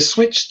 the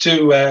switch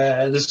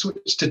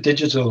to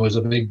digital was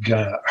a big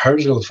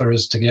hurdle for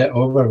us to get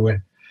over.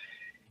 When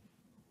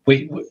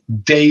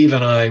Dave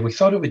and I, we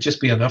thought it would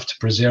just be enough to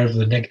preserve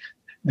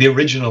the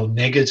original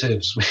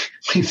negatives.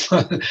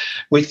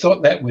 We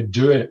thought that would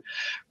do it,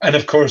 and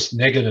of course,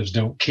 negatives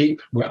don't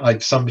keep.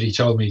 Somebody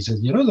told me, he said,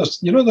 "You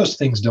know those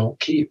things don't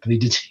keep.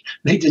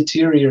 They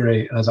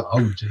deteriorate." And I thought,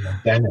 "Oh,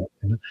 damn it!"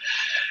 You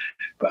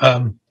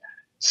know?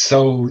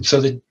 So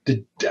the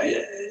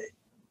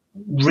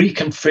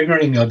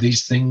reconfiguring of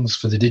these things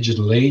for the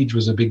digital age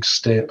was a big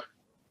step.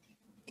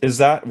 Is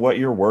that what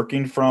you're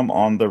working from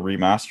on the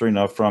remastering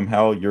of From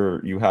Hell?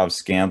 You have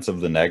scans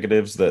of the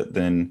negatives that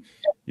then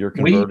you're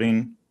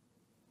converting?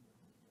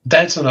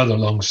 That's another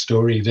long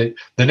story. The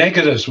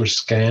negatives were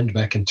scanned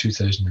back in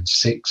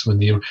 2006 when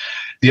the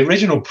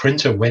original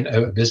printer went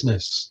out of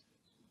business,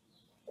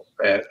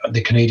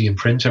 the Canadian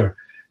printer,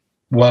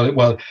 while it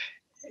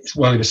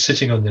was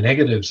sitting on the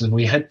negatives, and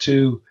we had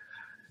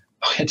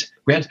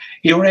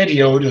he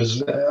already owed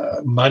us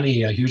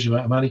money, a huge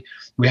amount of money.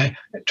 We had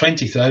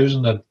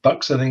 $20,000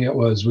 bucks, I think it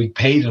was. We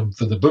paid him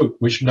for the book,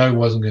 which now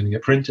wasn't going to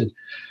get printed.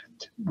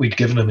 We'd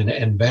given him in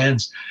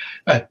advance.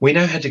 We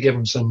now had to give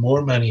him some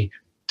more money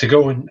to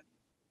go and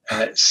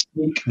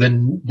sneak the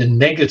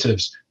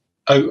negatives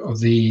out of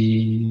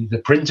the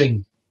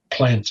printing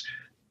plant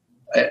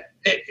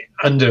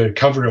under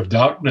cover of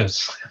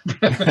darkness.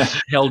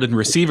 Held in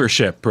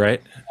receivership,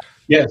 right?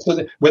 Yeah,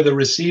 so where the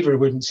receiver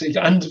wouldn't see,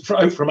 out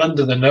from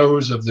under the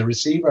nose of the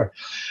receiver,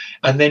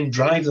 and then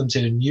drive them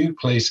to a new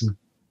place in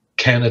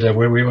Canada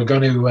where we were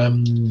going to,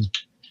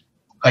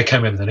 I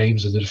can't remember the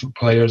names of the different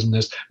players in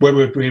this, where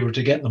we were able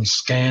to get them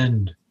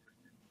scanned.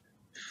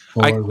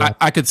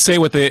 I could say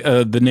what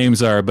the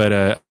names are,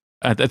 but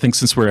I think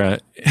since we're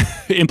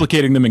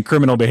implicating them in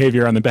criminal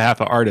behavior on the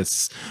behalf of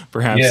artists,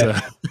 perhaps. Yeah.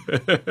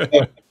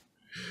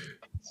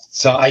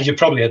 So you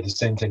probably had the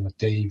same thing with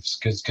Dave's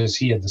because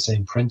he had the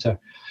same printer.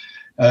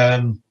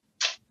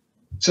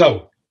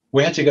 So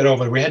we had to get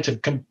over. We had to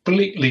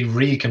completely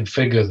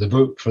reconfigure the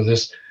book for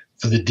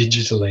the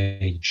digital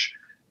age,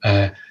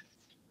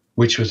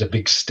 which was a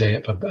big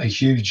step, a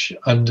huge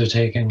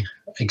undertaking,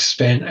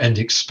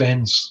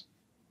 expense.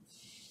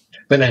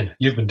 But then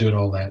you've been doing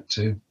all that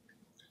too.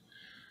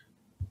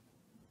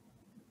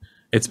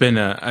 It's been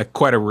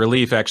quite a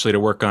relief, actually, to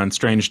work on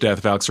Strange Death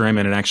of Alex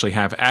Raymond and actually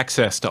have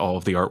access to all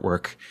of the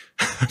artwork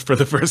for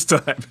the first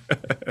time.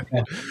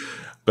 Yeah.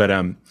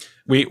 But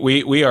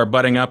we are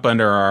butting up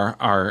under our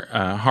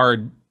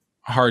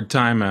hard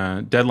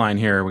time deadline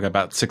here. We got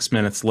about 6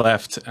 minutes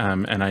left,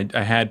 and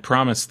I had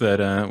promised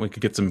that we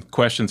could get some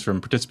questions from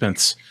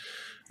participants,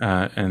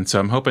 and so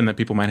I'm hoping that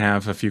people might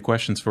have a few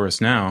questions for us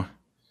now.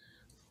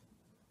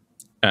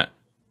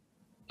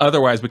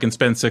 Otherwise, we can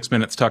spend 6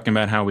 minutes talking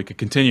about how we could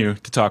continue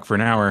to talk for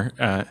an hour,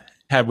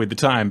 had we the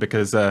time,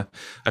 because I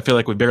feel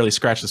like we barely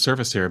scratched the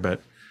surface here.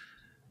 But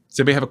does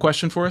anybody have a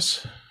question for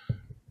us?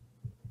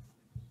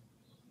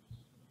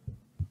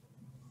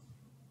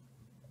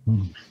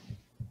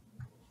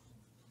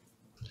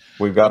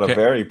 We've got a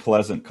very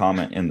pleasant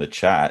comment in the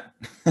chat.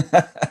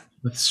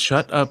 Let's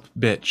shut up,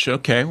 bitch.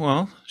 Okay,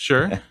 well,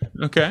 sure.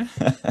 Okay.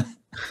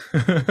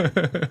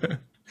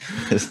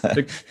 Is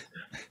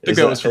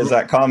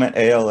that comment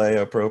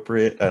ALA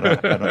appropriate?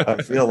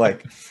 I feel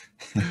like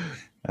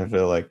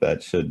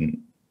that shouldn't.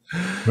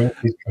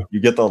 You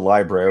get the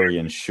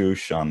librarian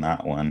shoosh on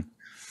that one.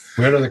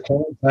 Where are the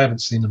comments? I haven't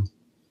seen them.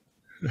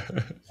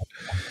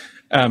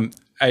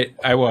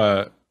 I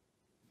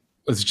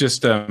was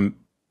just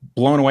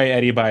blown away,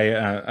 Eddie, by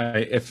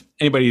if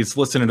anybody's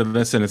listening to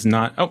this and is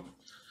not. Oh,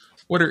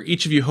 what are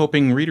each of you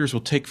hoping readers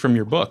will take from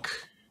your book?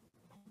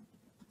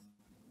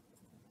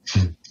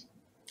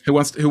 Who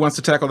wants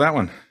to tackle that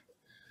one?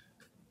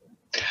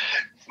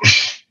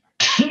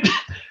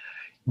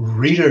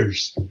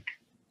 Readers.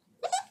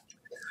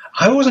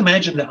 I always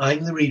imagine that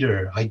I'm the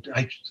reader. I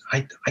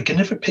can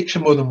never picture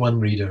more than one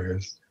reader.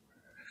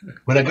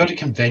 When I go to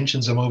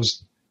conventions, I'm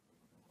always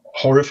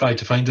horrified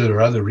to find that there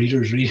are other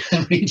readers reading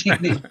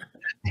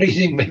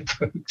my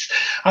books.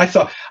 I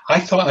thought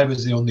I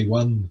was the only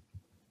one.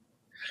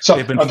 So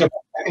I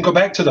can go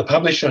back to the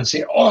publisher and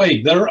say,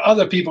 "Oi, there are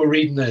other people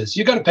reading this.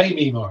 You got to pay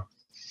me more."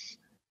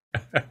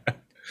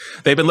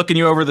 They've been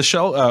looking over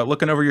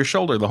your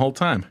shoulder the whole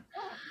time.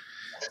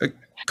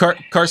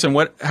 Carson,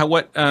 what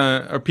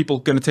are people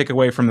going to take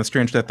away from the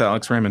Strange Death of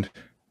Alex Raymond?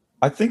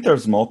 I think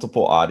there's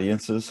multiple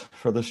audiences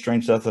for the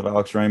Strange Death of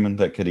Alex Raymond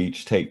that could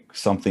each take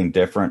something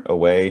different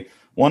away.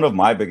 One of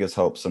my biggest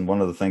hopes, and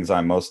one of the things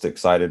I'm most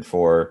excited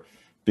for,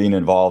 being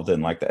involved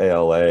in like the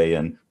ALA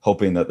and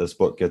hoping that this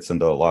book gets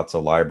into lots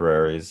of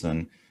libraries,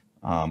 and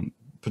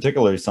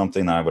particularly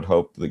something that I would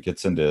hope that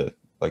gets into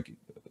like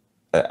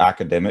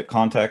academic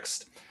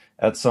context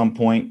at some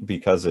point,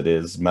 because it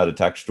is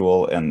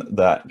metatextual, and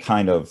that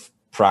kind of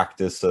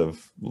practice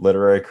of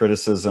literary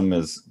criticism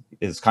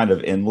is kind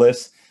of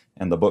endless,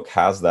 and the book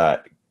has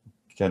that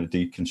kind of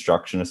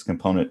deconstructionist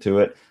component to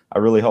it. I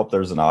really hope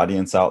there's an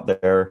audience out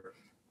there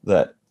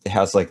that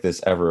has like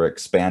this ever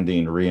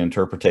expanding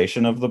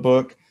reinterpretation of the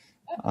book.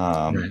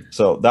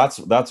 So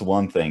that's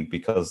one thing,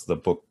 because the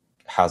book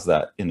has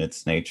that in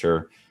its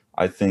nature.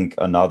 I think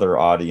another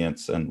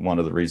audience, and one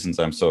of the reasons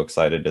I'm so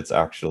excited it's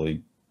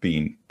actually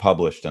being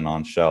published and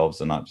on shelves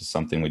and not just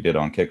something we did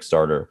on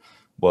Kickstarter,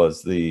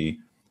 was the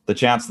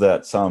chance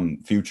that some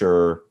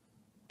future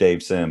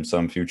Dave Sim,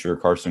 some future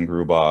Carson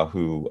Grubaugh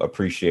who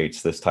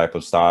appreciates this type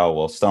of style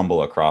will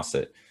stumble across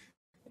it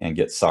and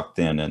get sucked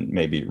in and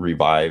maybe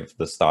revive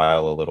the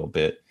style a little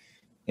bit.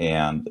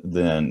 And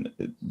then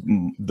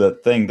the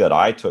thing that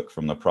I took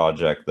from the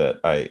project that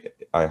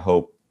I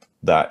hope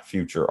that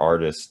future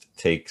artist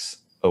takes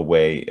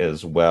away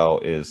as well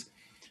is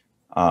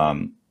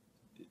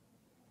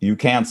you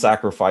can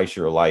sacrifice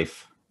your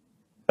life.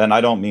 And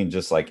I don't mean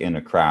just like in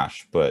a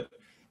crash, but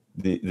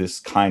this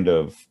kind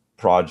of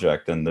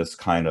project and this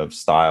kind of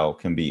style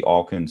can be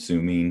all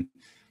consuming.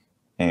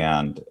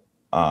 And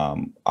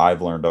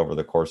I've learned over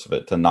the course of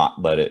it to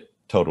not let it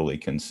totally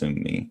consume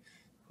me.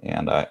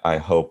 And I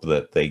hope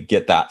that they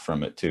get that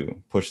from it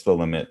too. Push the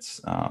limits,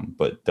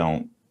 but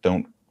don't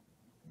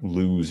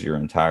lose your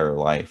entire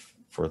life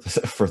for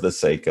the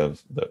sake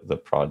of the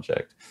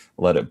project.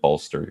 Let it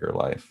bolster your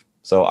life.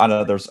 So I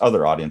know there's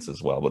other audiences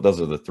as well, but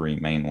those are the three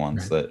main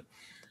ones that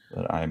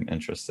I'm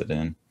interested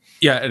in.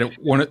 Yeah, and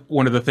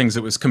one of the things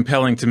that was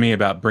compelling to me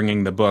about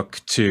bringing the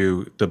book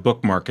to the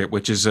book market,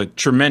 which is a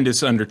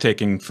tremendous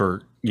undertaking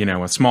for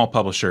a small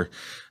publisher,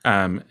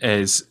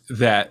 is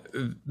that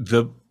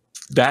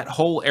that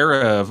whole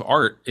era of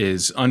art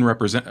is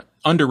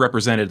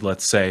underrepresented,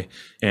 let's say,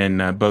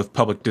 in both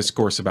public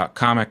discourse about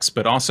comics,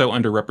 but also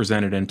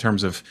underrepresented in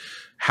terms of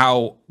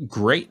how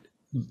great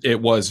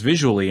it was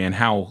visually and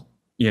how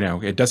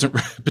it doesn't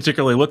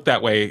particularly look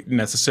that way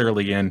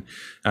necessarily in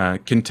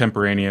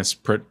contemporaneous,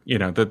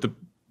 the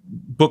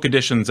book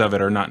editions of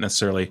it are not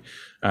necessarily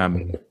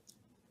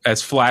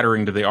as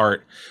flattering to the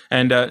art.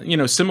 And,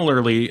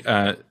 similarly,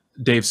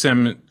 Dave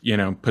Sim,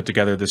 put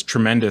together this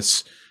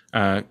tremendous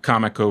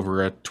comic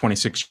over a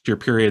 26-year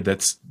period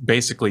that's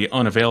basically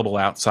unavailable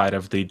outside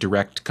of the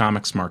direct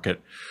comics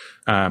market.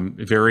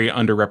 Very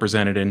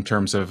underrepresented in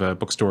terms of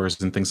bookstores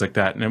and things like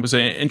that. And it was an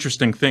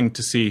interesting thing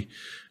to see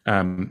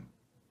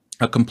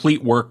a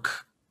complete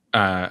work,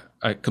 a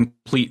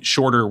complete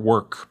shorter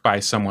work by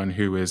someone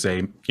who is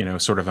a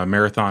sort of a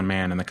marathon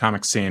man in the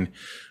comic scene,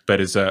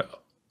 but is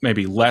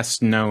maybe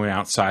less known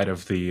outside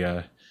of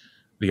the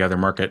other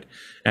market.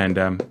 And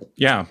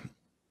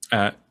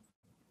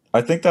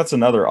I think that's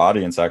another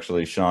audience,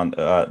 actually, Sean.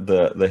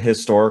 The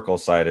historical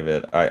side of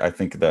it, I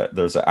think that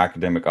there's an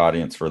academic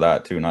audience for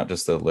that too, not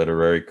just the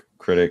literary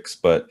critics,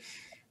 but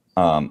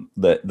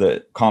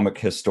the comic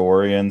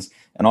historians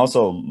and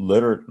also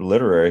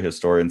literary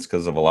historians,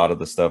 because of a lot of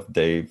the stuff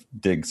Dave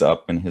digs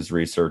up in his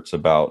research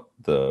about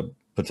the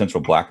potential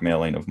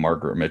blackmailing of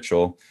Margaret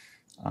Mitchell.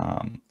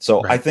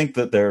 So right. I think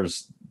that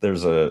there's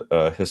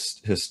a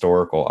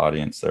historical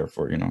audience there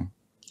for the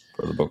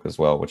book as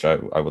well, which I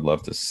would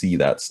love to see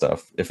that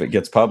stuff. If it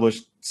gets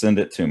published, send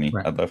it to me.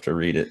 Right. I'd love to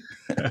read it.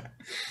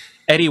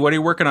 Eddie, what are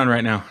you working on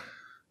right now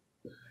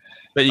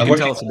that you can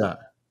tell us about?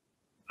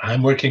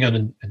 I'm working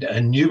on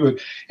a new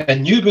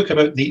book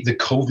about the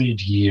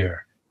COVID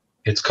year.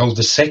 It's called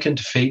The Second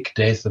Fake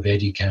Death of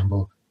Eddie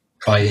Campbell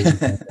by Eddie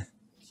Campbell.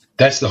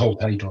 That's the whole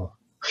title.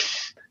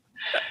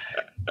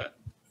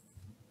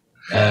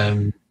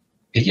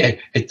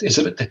 It's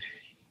about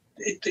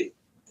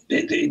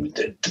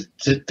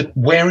the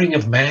wearing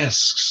of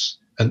masks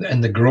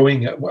and the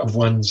growing of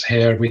one's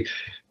hair.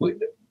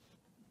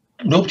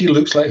 Nobody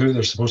looks like who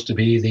they're supposed to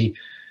be.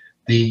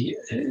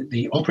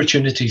 The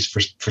opportunities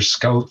for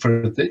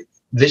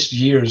this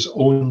year's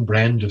own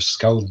brand of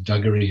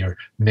skullduggery are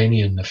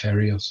many and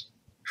nefarious.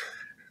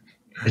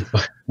 It's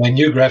my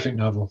new graphic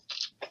novel.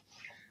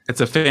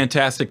 It's a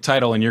fantastic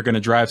title, and you're going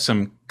to drive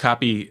some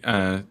copy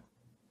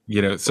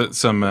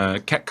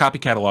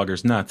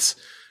catalogers nuts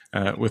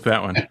with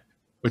that one,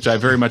 which I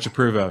very much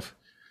approve of.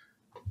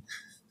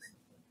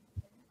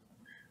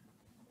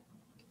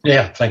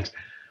 Yeah, thanks.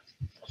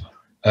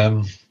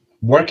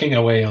 Working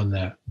away on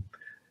that.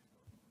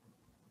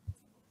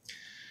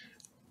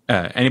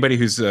 Anybody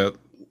who's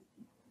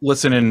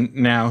listening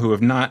now who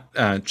have not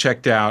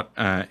checked out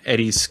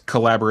Eddie's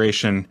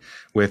collaboration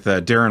with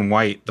Darren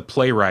White, the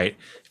playwright,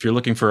 if you're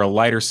looking for a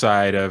lighter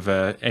side of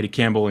Eddie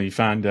Campbell and you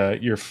found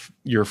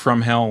your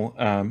From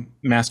Hell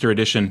Master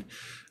Edition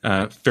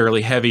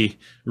fairly heavy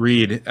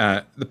read,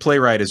 the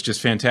playwright is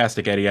just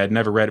fantastic, Eddie. I'd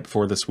never read it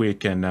before this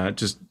week and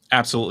just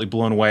absolutely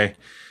blown away.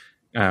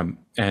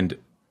 And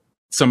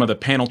some of the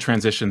panel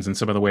transitions and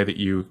some of the way that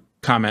you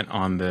comment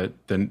on the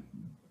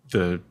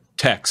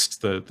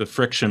text, the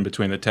friction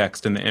between the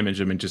text and the image.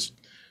 I mean, just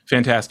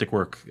fantastic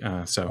work.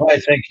 So Why,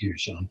 thank you,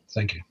 Sean.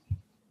 Thank you.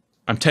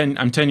 I'm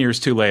 10 years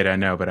too late, I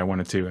know, but I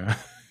wanted to.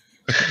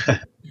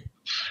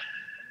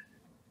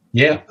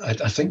 Yeah,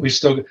 I think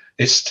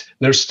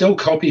there's still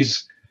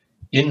copies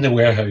in the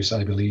warehouse,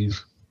 I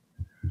believe.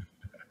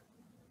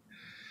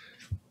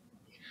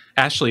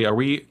 Ashley, are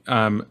we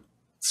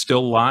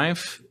still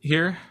live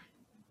here?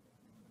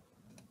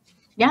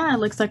 Yeah, it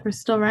looks like we're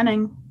still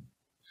running.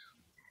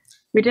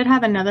 We did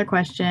have another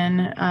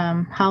question.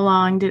 How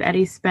long did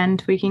Eddie spend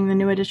tweaking the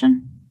new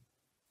edition?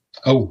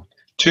 Oh,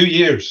 2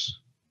 years.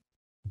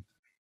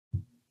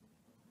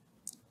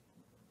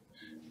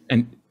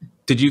 And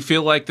did you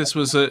feel like this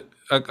was a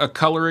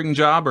coloring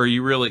job, or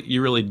you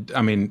really,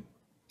 I mean,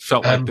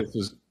 felt like this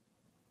was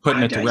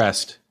putting it to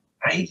rest?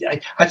 I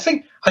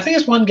think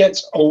as one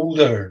gets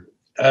older,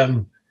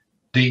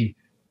 the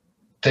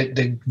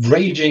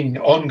raging,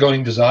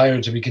 ongoing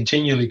desire to be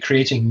continually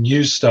creating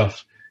new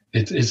stuff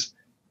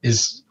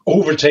is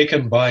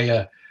overtaken by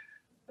a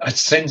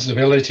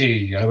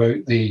sensibility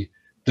about the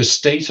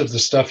state of the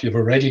stuff you've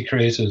already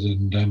created,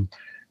 and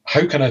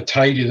how can I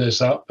tidy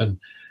this up and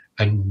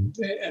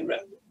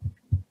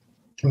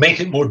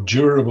make it more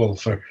durable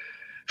for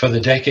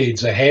the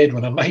decades ahead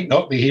when I might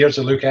not be here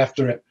to look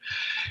after it.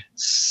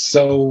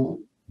 So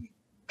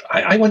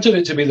I wanted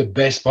it to be the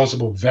best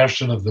possible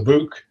version of the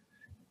book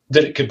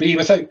that it could be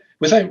without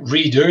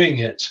redoing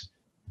it.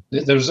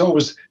 There's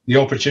always the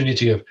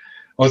opportunity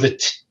or the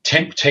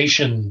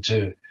temptation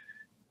to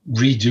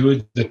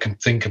redo the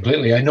thing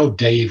completely. I know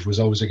Dave was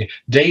always again.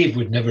 Dave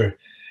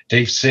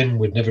Sim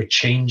would never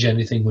change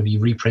anything when he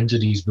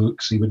reprinted his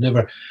books. He would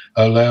never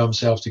allow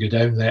himself to go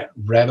down that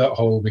rabbit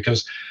hole,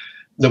 because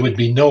there would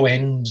be no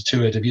end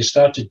to it. If you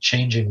started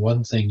changing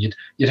one thing,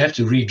 you'd have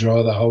to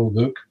redraw the whole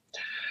book.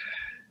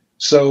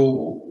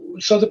 So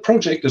the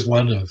project is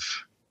one of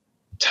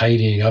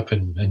tidying up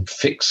and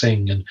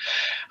fixing, and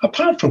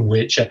apart from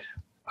which,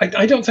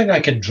 I don't think I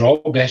can draw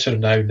better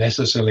now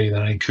necessarily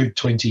than I could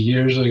 20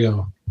 years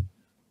ago.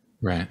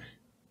 Right.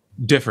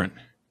 Different.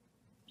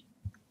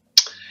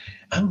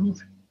 I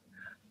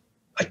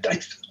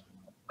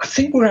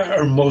think we're at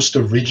our most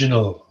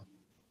original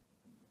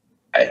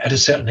at a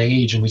certain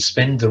age, and we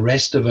spend the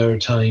rest of our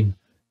time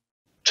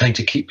trying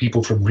to keep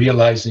people from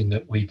realizing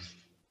that we're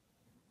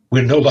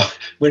no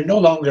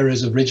longer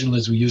as original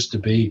as we used to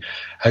be.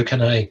 How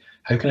can I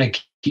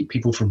keep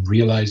people from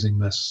realizing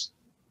this?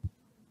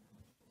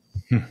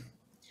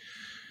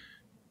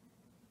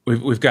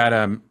 We've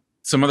got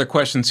some other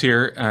questions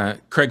here.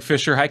 Craig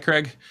Fisher, hi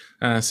Craig,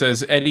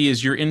 says, Eddie,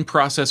 is your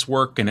in-process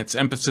work and its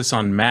emphasis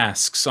on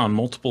masks on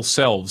multiple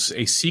selves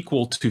a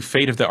sequel to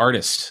Fate of the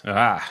Artist?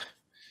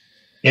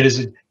 It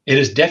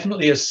is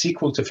definitely a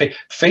sequel to Fate.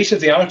 Fate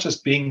of the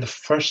Artist being the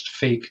first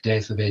fake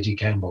death of Eddie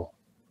Campbell.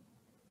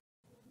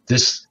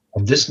 This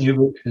new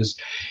book is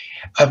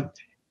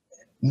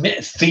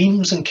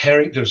themes and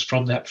characters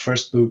from that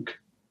first book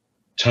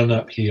turn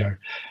up here.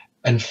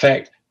 In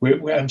fact,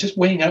 I'm just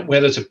weighing out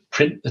whether to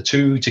print the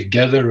two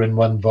together in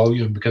one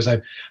volume, because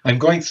I'm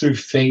going through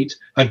Fate.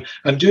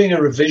 I'm doing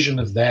a revision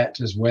of that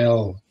as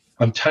well.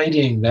 I'm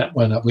tidying that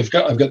one up. I've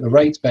got the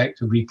rights back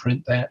to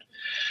reprint that,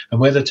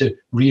 and whether to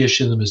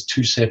reissue them as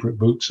two separate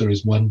books or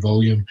as one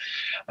volume.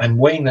 I'm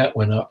weighing that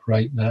one up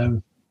right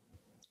now.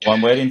 Well,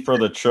 I'm waiting for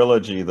the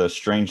trilogy, The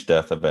Strange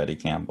Death of Eddie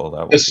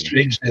Campbell.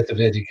 Strange Death of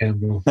Eddie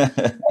Campbell.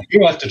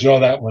 You'll have to draw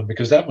that one,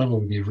 because that one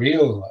will be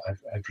real,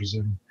 I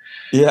presume.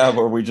 Yeah,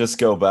 where we just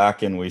go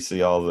back and we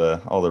see all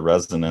the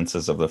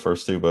resonances of the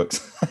first two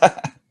books.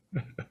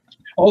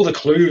 All the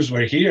clues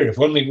were here. If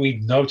only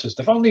we'd noticed.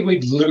 If only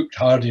we'd looked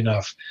hard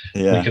enough.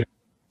 Yeah. We could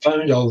have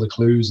found all the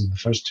clues in the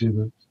first two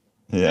books.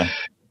 Yeah.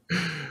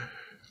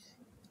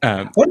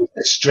 What is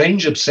this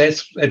strange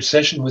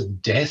obsession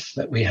with death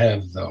that we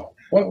have, though?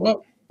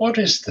 What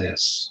is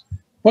this?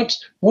 What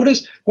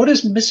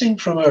is missing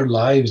from our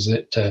lives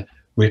that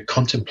we're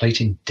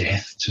contemplating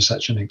death to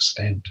such an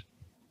extent?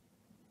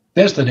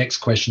 There's the next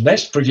question.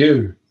 That's for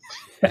you.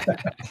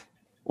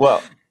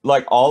 Well,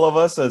 like all of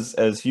us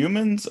as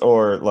humans,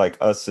 or like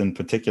us in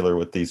particular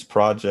with these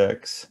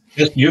projects?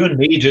 Just you and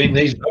me doing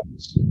these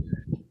books.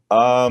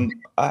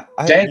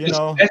 Death has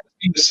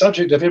been the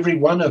subject of every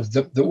one of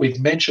that we've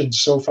mentioned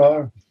so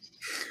far.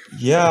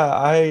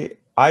 Yeah,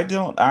 I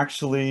don't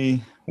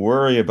actually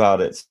worry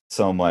about it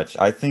so much.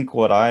 I think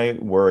what I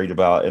worried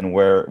about, and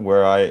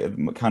where I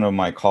kind of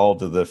my call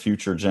to the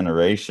future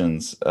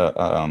generations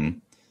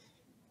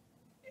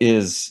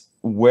is,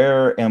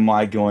 where am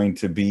I going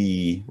to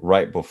be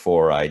right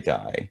before I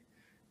die?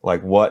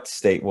 Like, what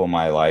state will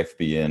my life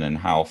be in, and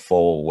how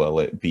full will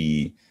it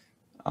be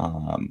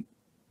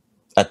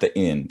at the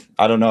end?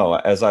 I don't know.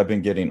 As I've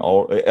been getting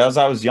old, as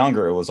I was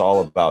younger, it was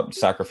all about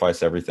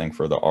sacrifice everything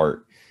for the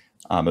art.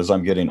 As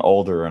I'm getting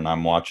older and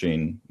I'm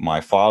watching my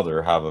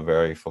father have a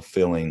very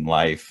fulfilling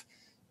life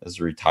as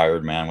a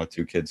retired man with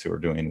two kids who are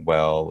doing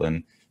well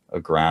and a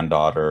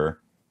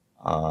granddaughter,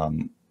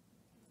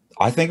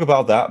 I think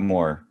about that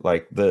more.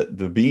 Like the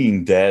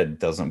being dead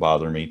doesn't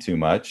bother me too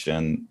much,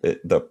 and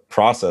the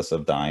process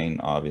of dying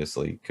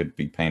obviously could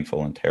be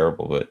painful and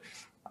terrible. But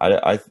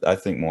I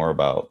think more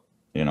about,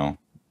 you know,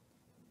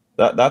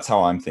 that's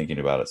how I'm thinking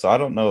about it. So I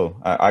don't know.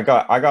 I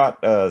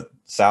got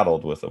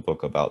saddled with a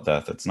book about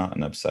death. It's not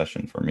an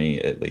obsession for me,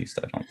 at least.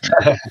 I don't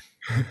think.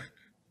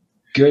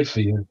 Good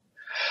for you.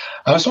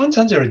 I was once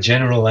under a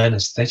general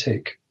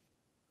anesthetic,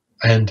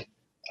 and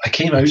I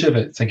came out of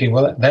it thinking,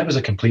 well, that was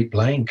a complete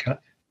blank.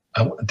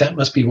 That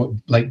must be what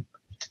like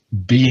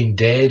being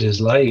dead is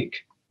like.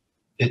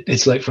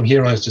 It's like from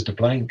here on, it's just a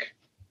blank.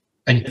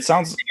 And It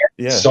sounds,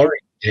 yeah. Sorry,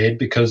 dead,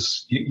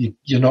 because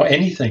you're not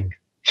anything.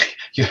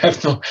 You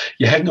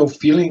have no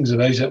feelings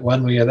about it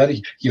one way or the other.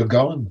 You're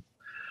gone.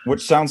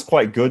 Which sounds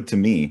quite good to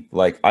me.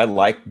 Like, I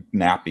like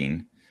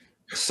napping,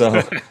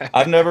 so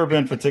I've never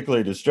been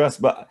particularly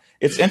distressed. But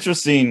it's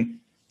interesting.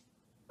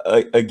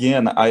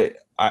 Again,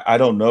 I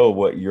don't know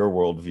what your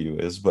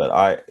worldview is,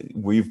 but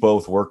we've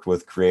both worked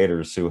with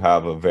creators who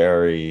have a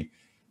very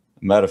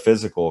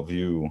metaphysical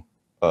view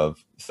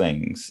of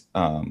things,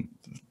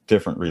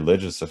 different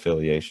religious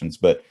affiliations.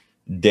 But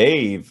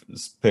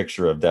Dave's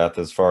picture of death,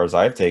 as far as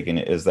I've taken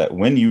it, is that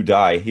when you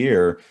die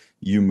here,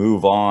 you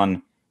move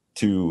on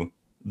to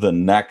the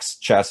next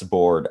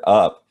chessboard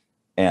up,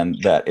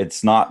 and that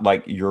it's not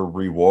like your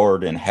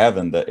reward in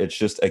heaven, that it's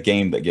just a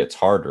game that gets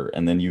harder,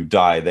 and then you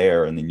die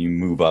there, and then you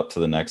move up to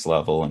the next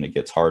level, and it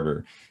gets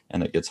harder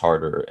and it gets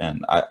harder.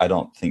 And I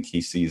don't think he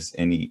sees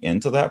any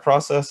end to that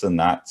process, and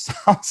that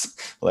sounds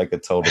like a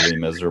totally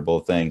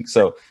miserable thing.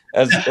 So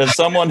as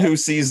someone who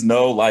sees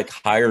no like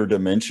higher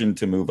dimension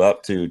to move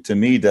up to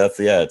me, death,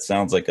 yeah, it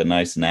sounds like a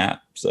nice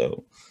nap.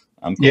 So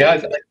I'm cool.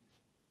 Yeah,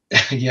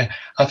 yeah.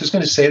 I was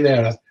going to say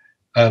there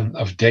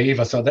of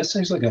Dave, I thought that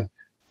sounds like a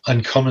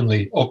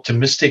uncommonly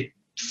optimistic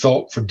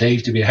thought for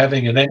Dave to be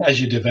having. And then as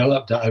you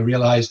developed it, I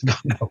realized, no,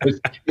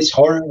 it's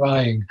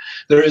horrifying.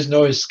 There is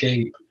no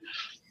escape.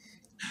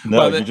 No,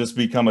 well, you just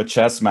become a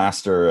chess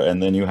master,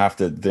 and then you have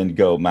to then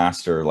go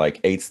master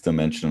like 8th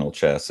dimensional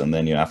chess, and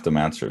then you have to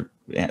master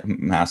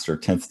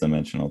 10th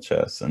dimensional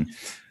chess, and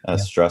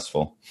that's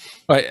stressful.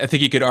 I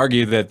think you could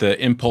argue that the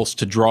impulse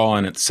to draw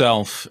in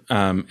itself,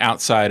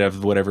 outside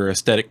of whatever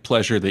aesthetic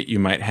pleasure that you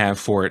might have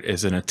for it,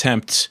 is an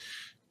attempt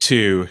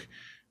to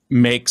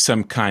make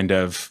some kind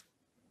of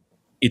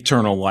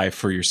eternal life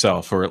for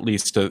yourself, or at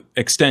least an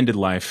extended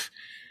life.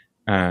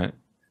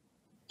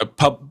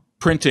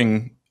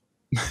 Printing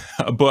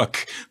a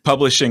book,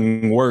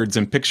 publishing words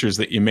and pictures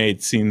that you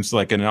made seems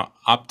like an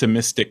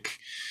optimistic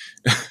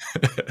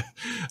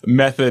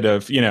method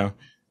of,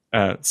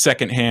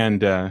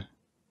 secondhand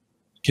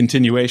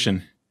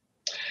continuation.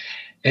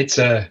 It's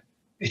an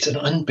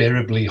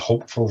unbearably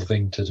hopeful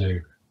thing to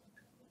do.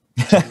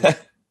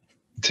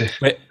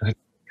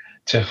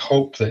 To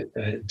hope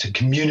that to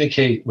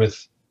communicate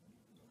with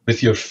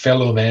your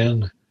fellow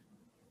man,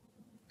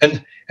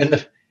 and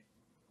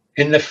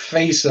in the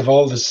face of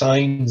all the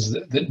signs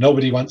that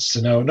nobody wants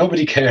to know,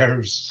 nobody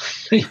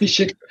cares. You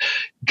should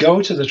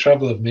go to the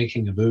trouble of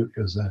making a book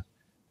as a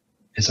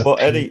well,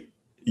 Eddie,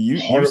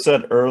 you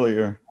said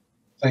earlier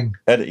thing.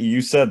 Eddie,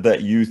 you said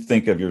that you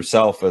think of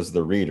yourself as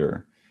the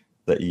reader,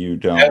 that you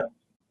don't.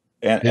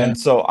 Yeah. And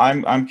so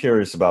I'm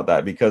curious about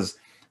that, because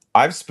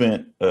I've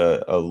spent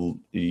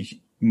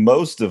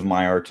most of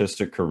my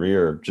artistic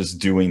career just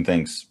doing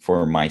things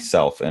for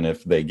myself, and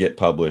if they get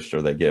published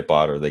or they get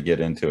bought or they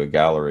get into a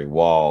gallery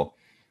wall,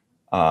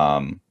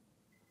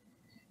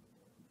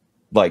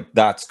 like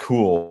that's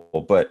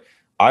cool. But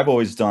I've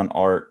always done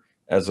art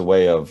as a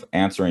way of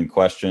answering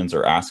questions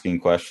or asking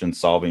questions,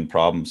 solving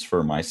problems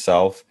for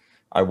myself.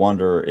 I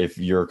wonder if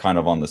you're kind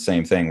of on the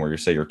same thing, where you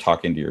say you're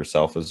talking to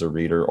yourself as a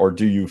reader, or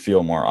do you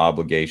feel more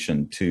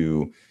obligation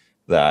to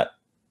that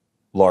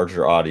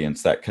larger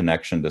audience, that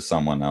connection to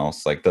someone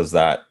else? Like, does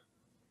that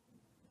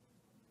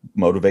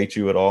motivate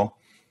you at all?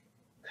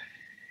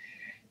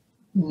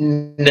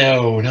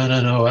 No.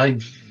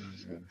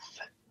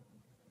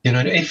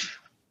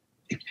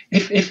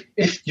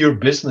 If your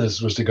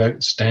business was to go out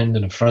and stand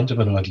in front of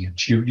an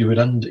audience, you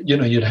would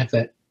you'd have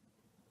that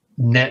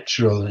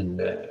natural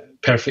and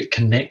perfect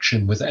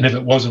connection with it. And if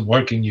it wasn't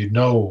working, you'd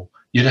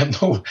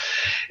have no,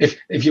 if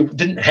you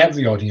didn't have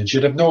the audience,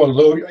 you'd have no,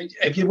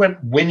 if you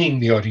weren't winning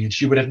the audience,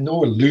 you would have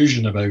no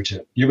illusion about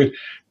it. You would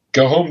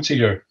go home to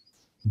your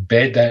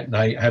bed that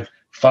night, have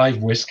 5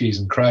 whiskeys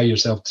and cry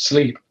yourself to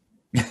sleep.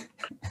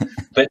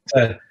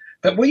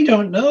 But we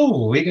don't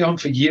know. We go on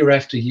for year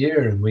after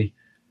year, and we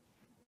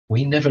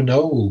never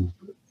know.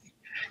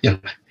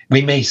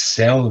 We may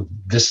sell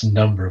this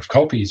number of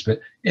copies, but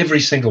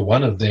every single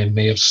one of them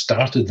may have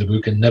started the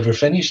book and never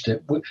finished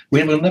it.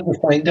 We will never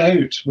find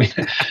out.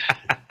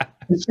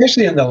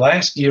 Especially in the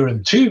last year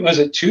and 2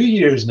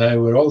 years now,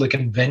 where all the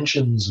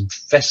conventions and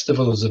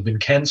festivals have been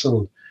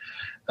cancelled.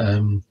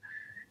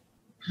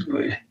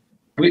 We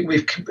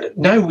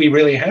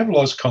really have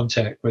lost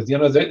contact with, there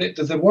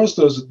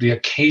was the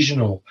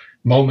occasional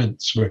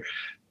moments where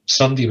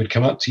somebody would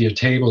come up to your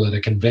table at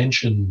a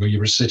convention where you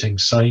were sitting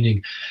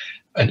signing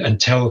and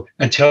tell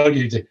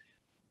you that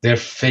their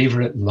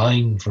favorite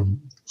line from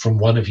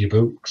one of your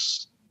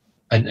books,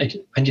 and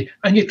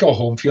you'd go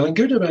home feeling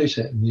good about it,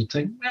 and you'd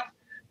think, well,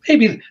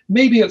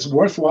 maybe it's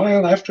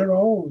worthwhile after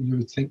all. You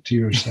would think to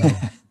yourself.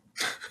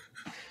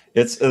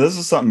 This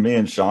is something me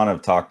and Sean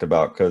have talked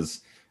about,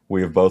 because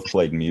we have both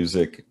played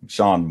music,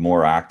 Sean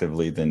more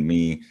actively than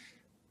me,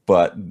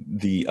 but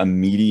the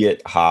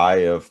immediate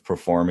high of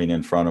performing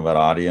in front of an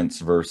audience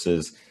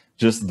versus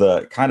just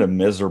the kind of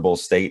miserable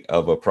state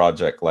of a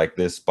project like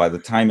this. By the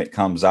time it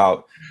comes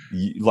out,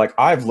 like,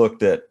 I've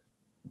looked at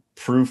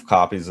proof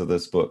copies of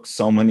this book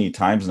so many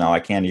times now, I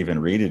can't even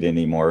read it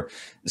anymore.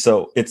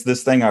 So it's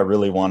this thing I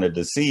really wanted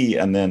to see.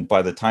 And then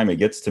by the time it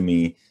gets to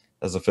me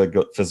as a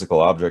physical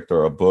object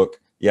or a book,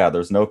 yeah,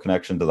 there's no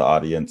connection to the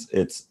audience.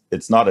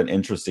 It's not an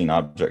interesting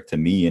object to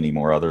me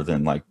anymore, other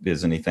than, like,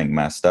 is anything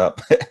messed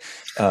up?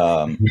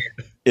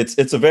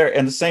 It's a very,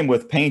 and the same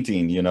with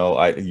painting, you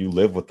know, you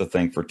live with the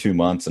thing for 2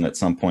 months, and at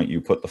some point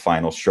you put the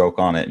final stroke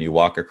on it and you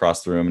walk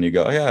across the room and you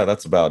go, yeah,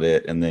 that's about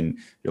it. And then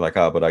you're like,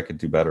 oh, but I could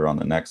do better on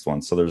the next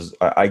one. So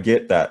I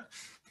get that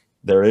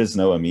there is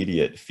no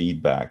immediate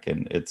feedback,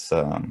 and it's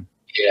a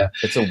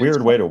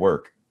weird way to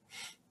work.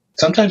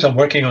 Sometimes I'm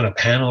working on a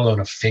panel, on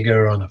a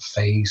figure, on a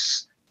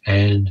face,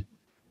 and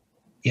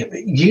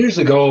years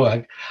ago,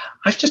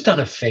 I've just done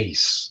a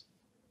face,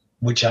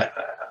 which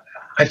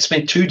I've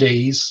spent 2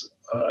 days.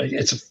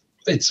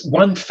 It's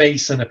one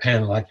face in a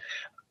panel.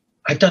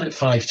 I've done it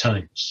 5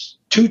 times.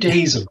 2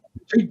 days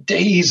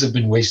have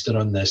been wasted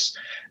on this.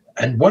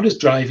 And what is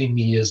driving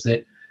me is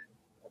that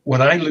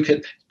when I look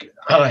at,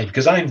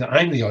 because I'm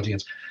the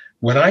audience,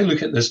 when I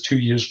look at this 2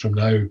 years from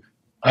now,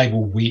 I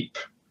will weep.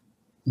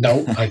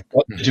 No, I've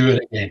got to do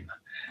it again.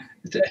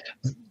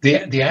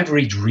 The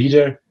average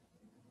reader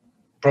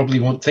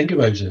probably won't think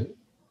about it.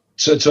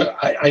 So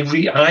I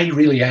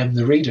really am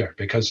the reader,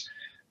 because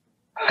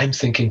I'm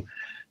thinking,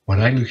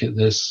 when I look at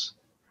this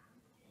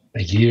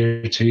a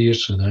year, 2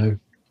 years from now,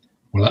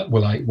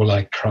 will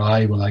I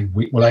cry? Will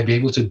I be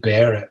able to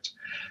bear it?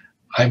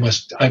 I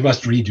must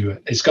redo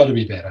it. It's got to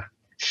be better.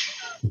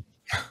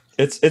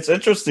 It's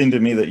interesting to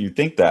me that you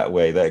think that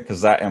way, because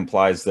that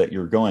implies that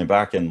you're going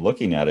back and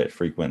looking at it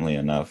frequently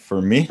enough.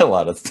 For me, a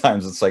lot of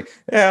times it's like,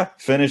 yeah,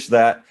 finish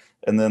that,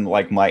 and then,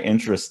 like, my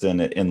interest in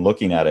it, in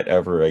looking at it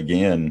ever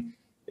again,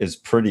 is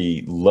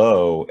pretty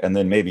low. And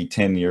then maybe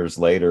 10 years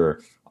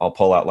later, I'll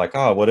pull out, like,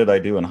 oh, what did I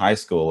do in high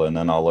school? And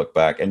then I'll look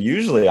back, and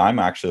usually I'm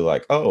actually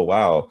like, oh,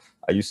 wow,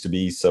 I used to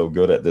be so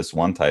good at this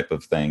one type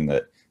of thing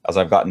that as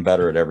I've gotten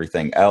better at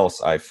everything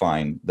else, I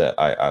find that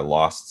I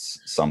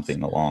lost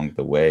something along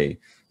the way.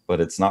 But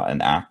it's not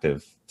an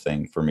active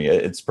thing for me.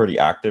 It's pretty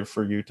active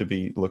for you to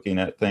be looking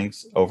at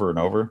things over and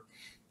over.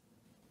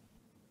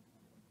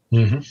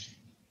 Mm-hmm.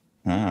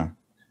 Yeah,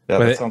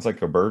 that sounds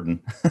like a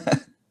burden.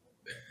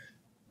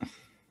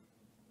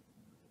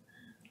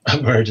 A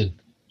burden.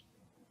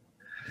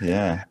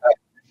 Yeah.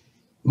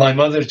 My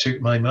mother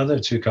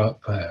took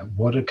up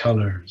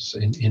watercolors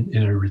in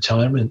her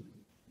retirement,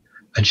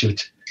 and she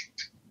would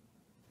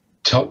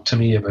talk to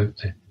me about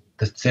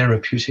the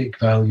therapeutic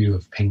value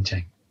of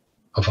painting,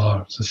 of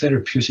art, the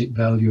therapeutic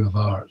value of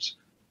art.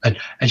 And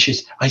I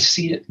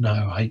see it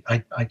now.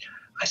 I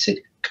said,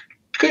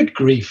 good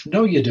grief,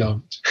 no, you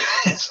don't.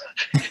 It's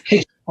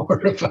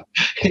horrible.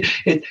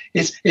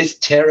 It's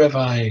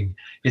terrifying.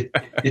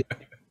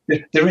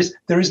 There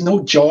is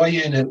no joy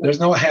in it. There's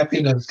no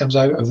happiness comes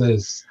out of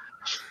this.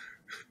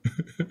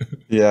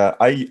 Yeah,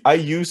 I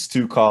used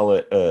to call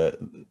it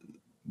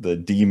the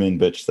demon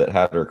bitch that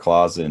had her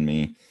claws in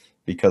me,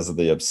 because of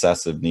the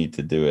obsessive need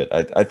to do it.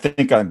 I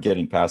think I'm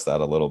getting past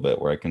that a little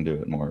bit, where I can do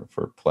it more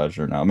for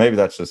pleasure now. Maybe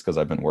that's just because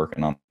I've been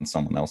working on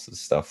someone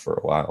else's stuff for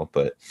a while.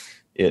 But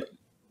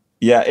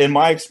in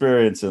my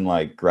experience in,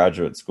 like,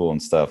 graduate school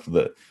and stuff,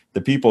 the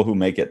people who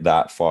make it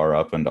that far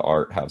up into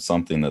art have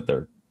something that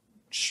they're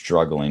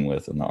struggling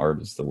with, and the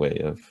art is the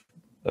way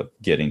of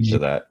getting to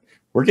that.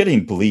 We're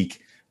getting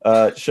bleak.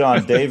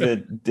 Sean,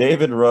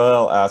 David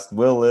Royal asked,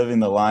 will Living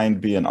the Line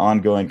be an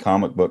ongoing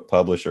comic book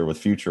publisher with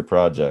future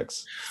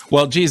projects?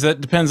 Well, geez, that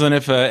depends on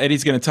if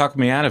Eddie's going to talk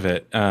me out of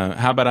it.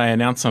 How about I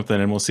announce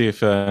something, and we'll see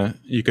if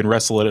you can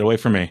wrestle it away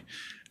from me.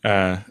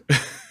 I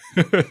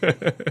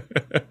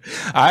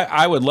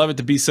would love it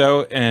to be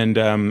so, and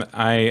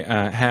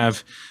I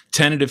have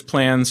tentative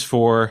plans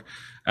for,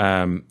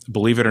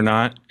 believe it or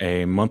not,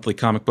 a monthly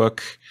comic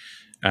book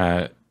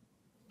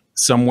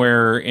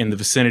somewhere in the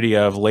vicinity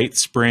of late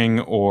spring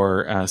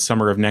or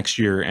summer of next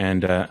year.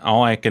 And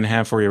all I can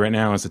have for you right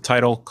now is a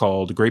title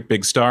called Great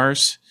Big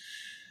Stars.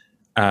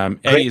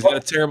 Eddie, is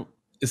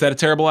that a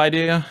terrible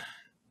idea?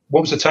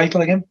 What was the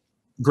title again?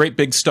 Great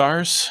Big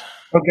Stars.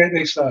 Oh, Great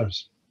Big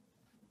Stars.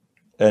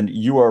 And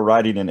you are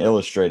writing and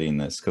illustrating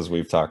this, because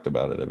we've talked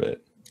about it a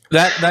bit.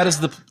 That is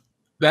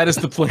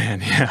the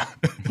plan. Yeah.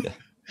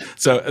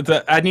 So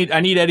I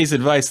need Eddie's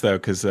advice, though,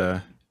 because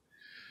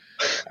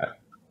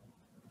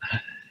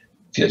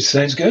it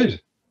sounds good.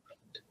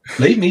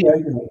 Leave me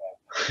out of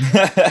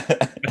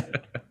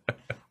it.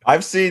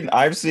 I've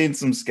seen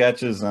some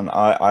sketches, and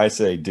I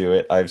say do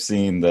it. I've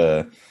seen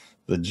the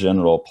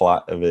general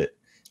plot of it,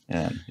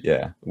 And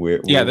yeah, we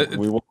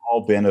will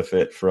all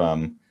benefit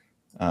from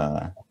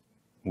that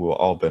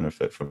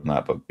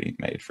book being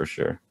made for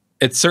sure.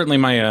 It's certainly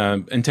my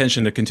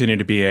intention to continue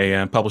to be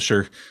a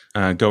publisher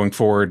going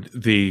forward.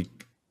 The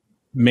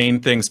main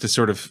things to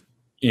sort of,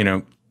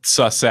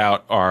 suss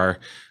out are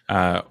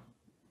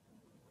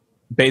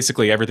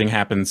basically everything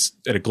happens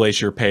at a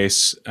glacier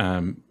pace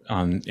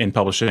in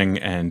publishing,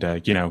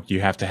 and you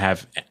have to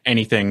have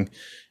anything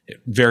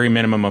very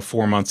minimum of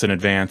 4 months in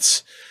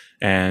advance,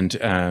 and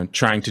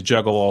trying to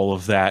juggle all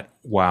of that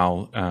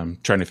while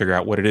trying to figure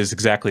out what it is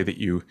exactly that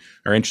you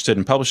are interested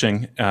in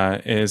publishing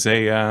is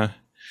a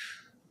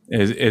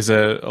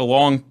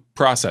long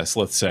process,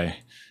 let's say.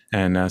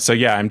 And so,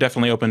 yeah, I'm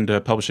definitely open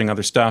to publishing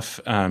other stuff.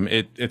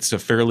 It's a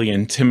fairly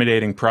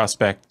intimidating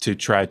prospect to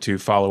try to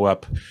follow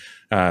up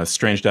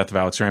Strange Death of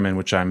Alex Raymond,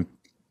 which I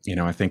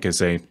think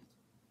is a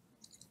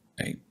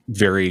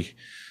very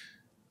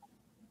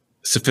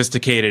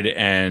sophisticated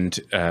and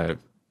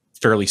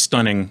fairly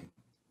stunning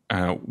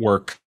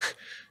work,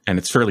 and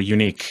it's fairly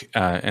unique.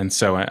 And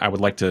so I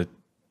would like to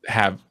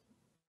have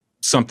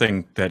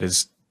something that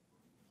is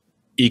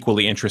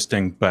equally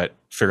interesting but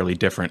fairly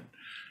different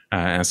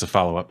as a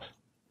follow-up.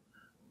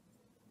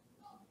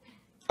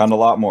 And a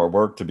lot more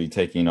work to be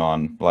taking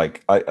on.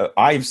 Like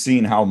I've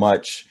seen how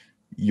much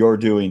you're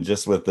doing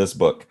just with this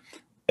book,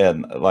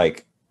 and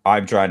like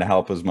I'm trying to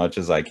help as much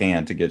as I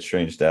can to get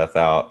Strange Death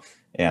out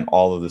and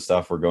all of the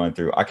stuff we're going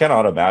through. I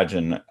cannot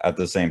imagine at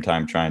the same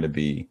time trying to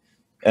be,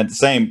 and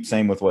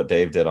same with what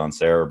Dave did on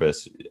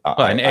Cerebus.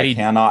 I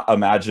cannot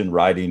imagine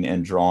writing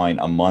and drawing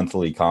a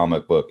monthly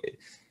comic book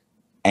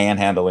and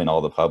handling all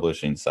the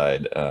publishing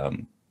side.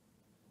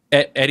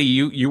 Eddie,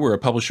 you were a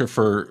publisher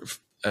for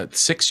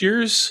 6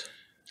 years?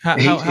 How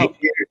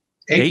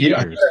 8 years.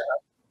 I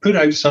put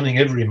out something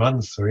every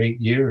month for 8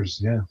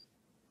 years. Yeah.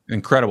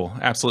 Incredible.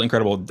 Absolutely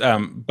incredible.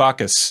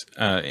 Bacchus,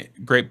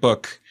 great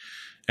book.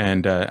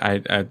 And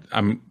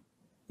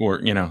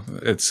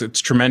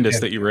it's tremendous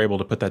that you were able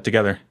to put that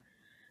together.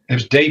 It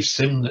was Dave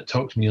Sim that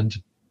talked me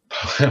into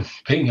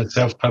being a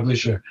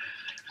self-publisher.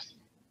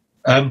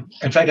 In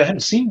fact, I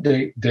haven't seen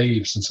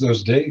Dave since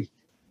those days.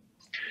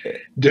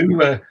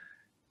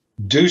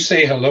 Do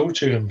say hello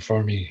to him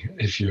for me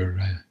if you're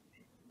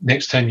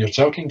next time you're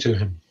talking to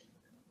him.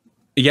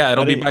 Yeah,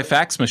 it'll be by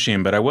fax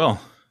machine, but I will.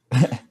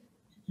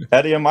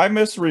 Eddie, am I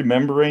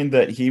misremembering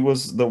that he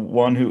was the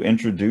one who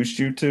introduced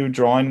you to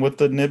drawing with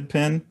the nib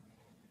pen?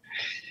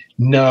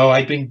 No,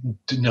 I've been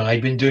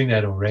doing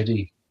that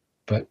already,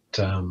 but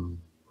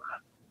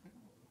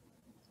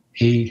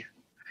he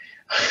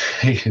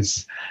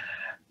is.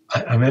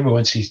 I remember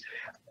once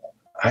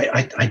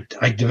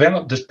I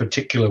developed this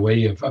particular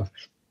way of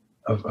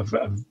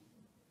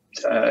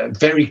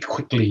very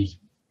quickly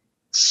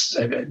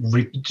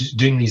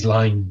doing these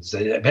lines,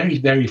 very,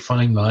 very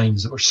fine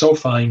lines that were so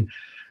fine.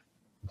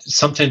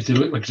 Sometimes they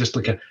look like just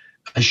like a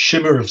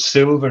shimmer of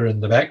silver in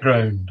the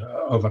background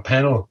of a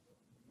panel.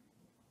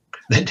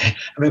 I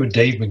remember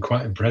Dave being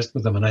quite impressed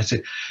with them, and I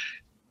said,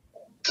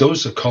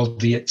 those are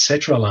called the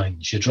etc.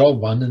 lines. You draw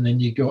one and then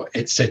you go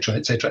etc.,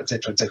 etc.,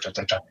 etc., etc.,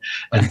 etc.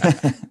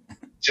 And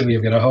so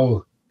you've got a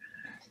whole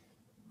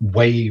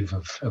wave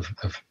of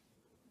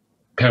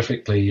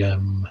perfectly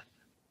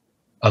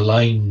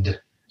aligned,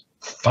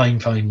 fine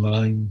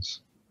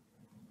lines.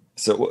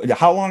 So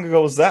how long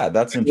ago was that?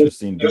 That's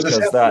interesting, because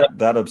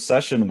that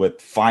obsession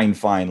with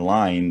fine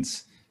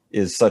lines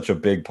is such a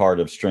big part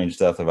of Strange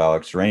Death of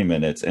Alex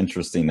Raymond. It's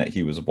interesting that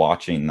he was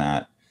watching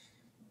that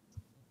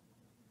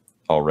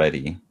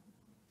already.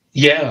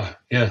 Yeah.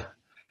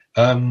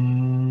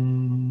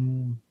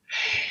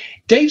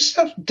 Dave's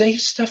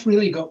stuff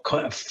really got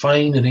quite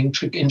fine and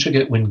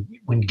intricate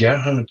when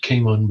Gerhard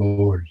came on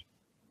board.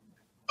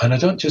 And I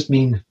don't just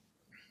mean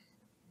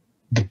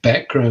the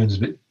backgrounds,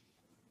 but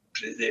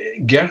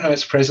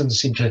Gerhard's presence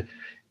seemed to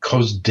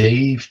cause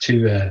Dave's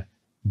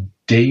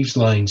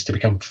lines to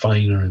become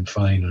finer and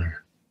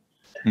finer.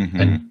 Mm-hmm.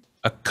 And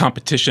a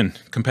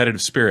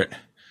competitive spirit.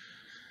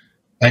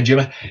 And it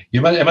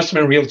must have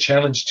been a real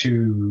challenge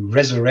to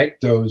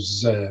resurrect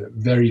those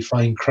very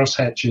fine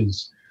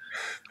crosshatches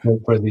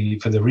for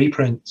the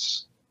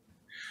reprints.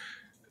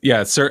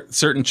 Yeah,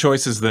 certain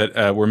choices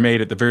that were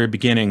made at the very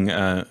beginning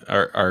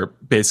are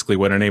basically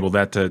what enabled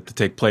that to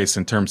take place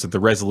in terms of the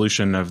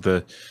resolution of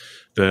the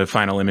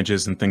final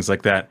images and things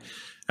like that.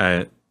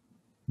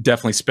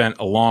 Definitely spent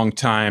a long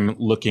time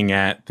looking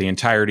at the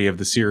entirety of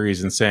the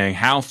series and saying,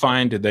 how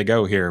fine did they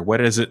go here? What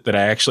is it that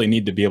I actually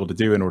need to be able to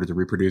do in order to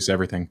reproduce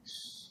everything?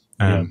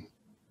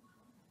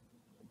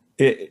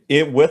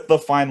 It with the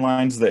fine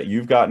lines that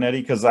you've gotten, Eddie,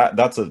 because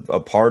that's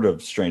a part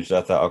of Strange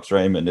Death of Alex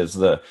Raymond, is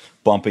the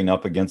bumping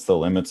up against the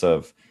limits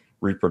of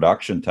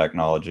reproduction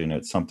technology, and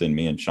it's something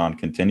me and Sean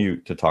continue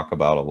to talk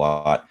about a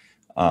lot.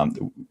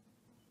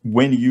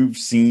 When you've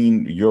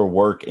seen your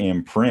work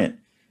in print,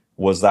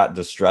 was that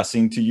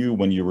distressing to you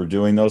when you were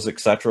doing those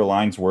etc.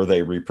 lines? Were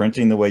they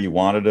reprinting the way you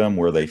wanted them?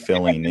 Were they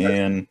filling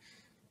in?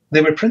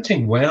 They were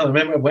printing well. I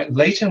remember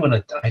later when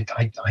I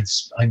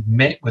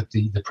met with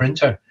the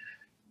printer,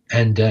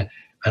 and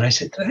And I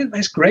said,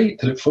 that's great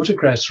that it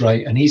photographs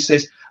right. And he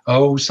says,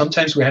 oh,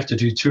 sometimes we have to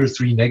do 2 or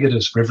 3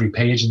 negatives for every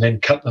page and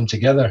then cut them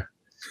together.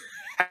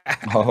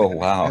 Oh,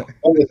 wow.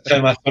 All the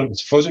time I thought it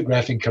was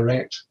photographing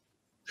correct.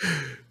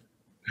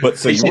 But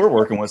so you were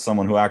working with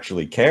someone who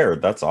actually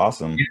cared. That's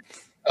awesome.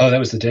 Oh, that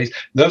was the days.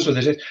 Those were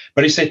the days.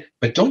 But he said,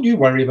 but don't you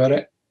worry about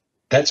it.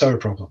 That's our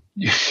problem.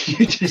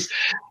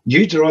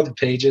 You draw the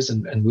pages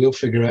and we'll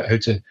figure out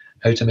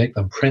how to make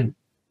them print.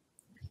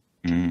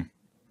 Mm.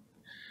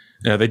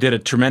 Yeah, they did a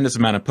tremendous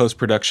amount of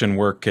post-production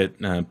work at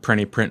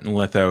Prenny Print and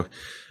Litho.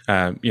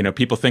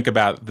 People think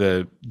about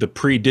the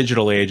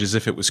pre-digital age as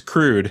if it was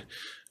crude,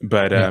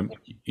 but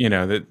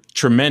the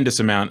tremendous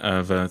amount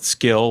of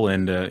skill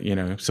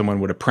and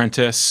someone would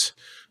apprentice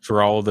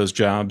for all of those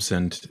jobs,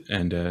 and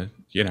a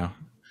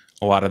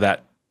lot of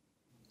that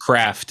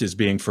craft is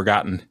being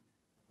forgotten.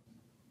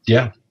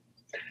 Yeah,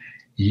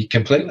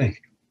 completely.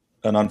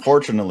 And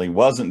unfortunately,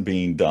 wasn't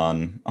being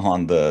done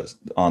on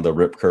the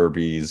Rip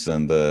Kirby's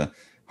and the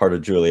Heart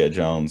of Juliet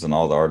Jones and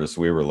all the artists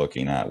we were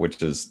looking at,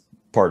 which is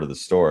part of the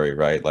story,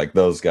 right? Like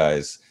those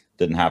guys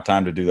didn't have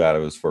time to do that. It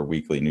was for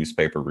weekly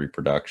newspaper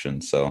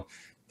reproduction, so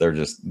they're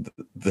just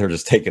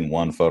taking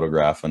one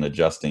photograph and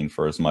adjusting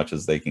for as much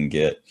as they can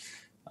get.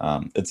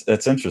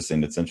 It's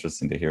interesting. It's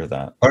interesting to hear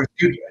that. But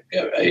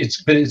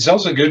it's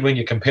also good when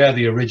you compare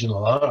the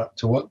original art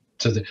to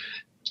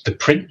the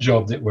print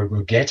job that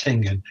we're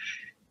getting. And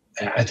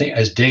I think,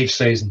 as Dave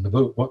says in the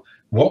book,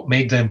 what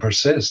made them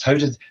persist?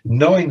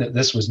 Knowing that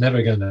this was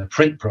never going to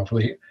print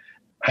properly,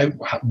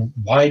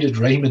 why did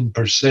Raymond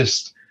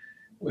persist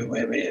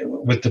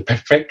with the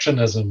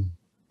perfectionism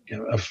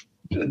of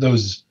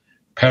those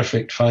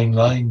perfect fine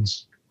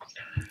lines?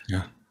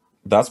 Yeah,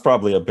 that's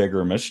probably a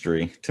bigger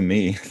mystery to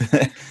me,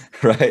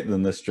 right,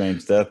 than the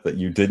strange death that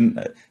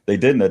they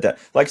didn't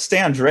adapt. Like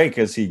Stan Drake,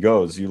 as he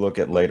goes, you look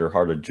at later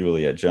Heart of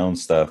Juliet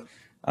Jones stuff.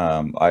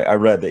 I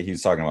read that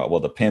he's talking about, well,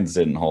 the pins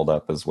didn't hold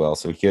up as well,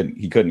 so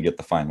he couldn't get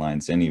the fine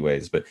lines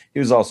anyways. But he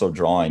was also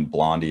drawing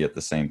Blondie at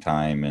the same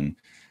time, and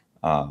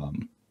I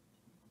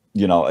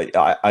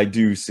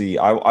do see.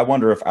 I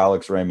wonder if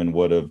Alex Raymond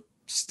would have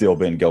still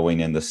been going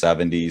in the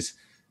 70s,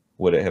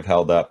 would it have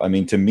held up? I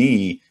mean, to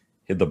me,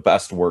 the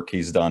best work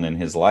he's done in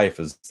his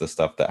life is the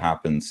stuff that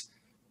happens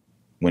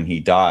when he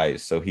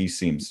dies. So he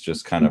seems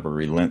just kind of a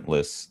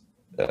relentless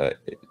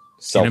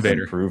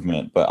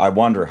self-improvement, but I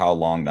wonder how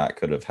long that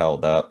could have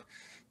held up.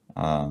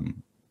 Would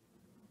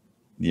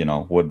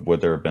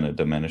there have been a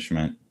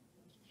diminishment?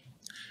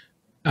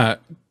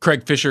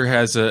 Craig Fisher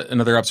has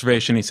another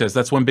observation. He says,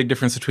 that's one big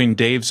difference between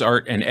Dave's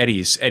art and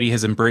Eddie's. Eddie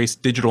has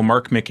embraced digital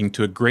mark making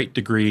to a great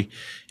degree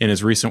in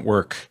his recent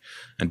work.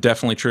 And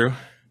definitely true.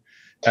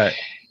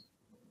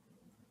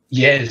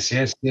 Yes.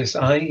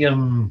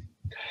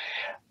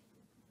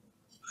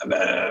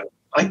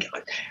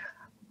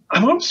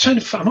 I'm always trying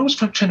to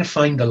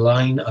find a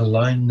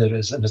line that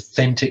is an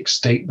authentic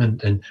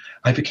statement, and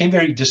I became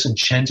very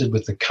disenchanted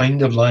with the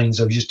kind of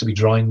lines I used to be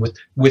drawing with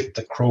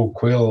the Crow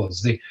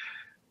quills. They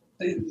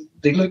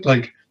looked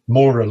like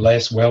more or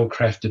less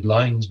well-crafted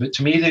lines, but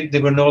to me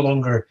they were no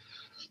longer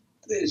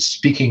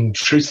speaking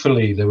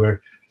truthfully. They were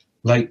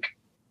like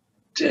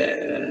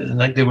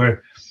they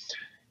were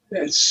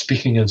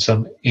speaking in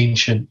some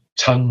ancient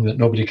tongue that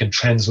nobody can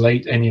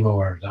translate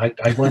anymore. I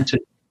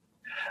wanted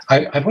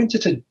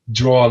to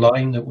draw a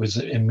line that was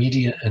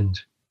immediate and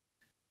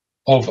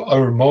of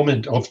our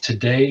moment, of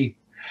today.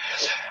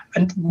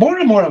 And more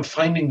I'm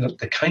finding that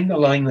the kind of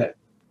line that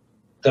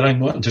I'm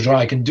wanting to draw,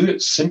 I can do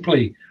it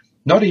simply,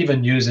 not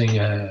even using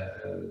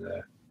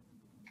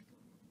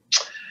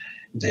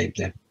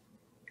the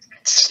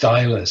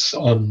stylus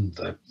on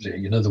the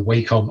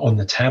Wacom on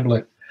the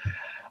tablet.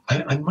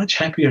 I'm much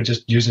happier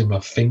just using my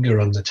finger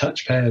on the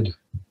touchpad.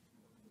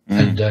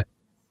 And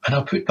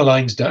I'll put the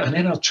lines down, and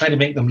then I'll try to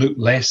make them look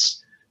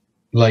less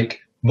like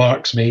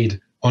marks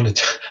made on a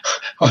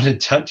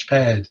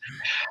touchpad.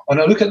 And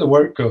I look at the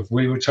work of,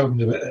 we were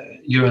talking about,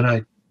 you and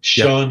I,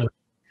 Sean,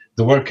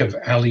 the work of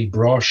Ali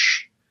Brosh.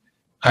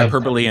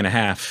 Hyperbole and a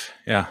half,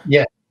 yeah.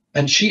 Yeah,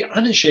 and she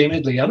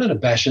unashamedly,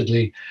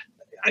 unabashedly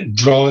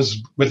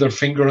draws with her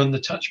finger on the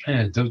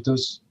touchpad.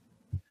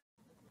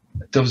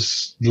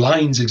 Those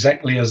lines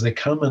exactly as they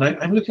come, and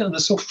I'm looking at them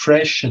so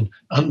fresh and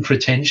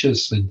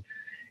unpretentious and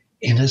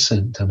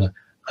innocent, and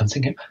I'm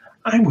thinking,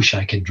 I wish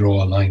I could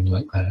draw a line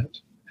like that.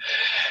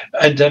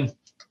 And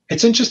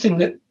it's interesting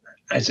that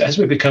as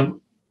we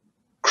become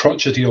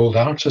crotchety old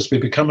artists, we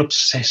become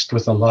obsessed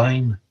with a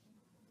line,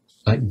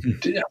 like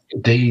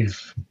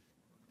Dave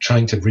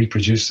trying to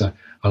reproduce a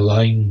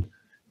line,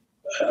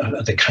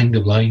 the kind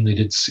of line they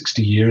did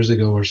 60 years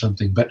ago or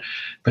something. But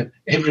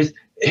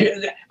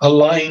a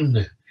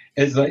line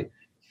is like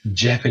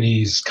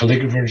Japanese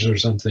calligraphers or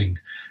something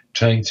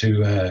trying to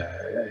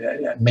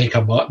make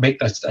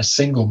a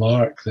single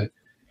mark that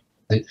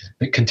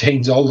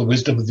contains all the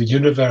wisdom of the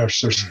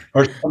universe, or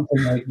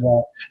something like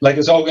that. Like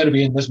it's all going to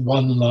be in this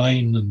one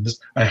line, and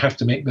I have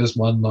to make this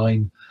one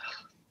line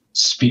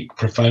speak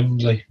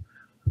profoundly.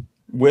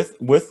 With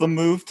the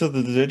move to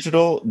the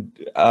digital,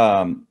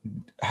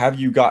 have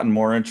you gotten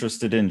more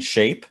interested in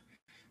shape?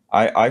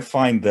 I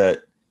find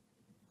that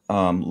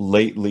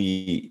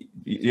lately,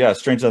 yeah,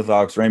 Strange Death of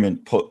Alex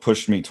Raymond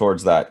pushed me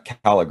towards that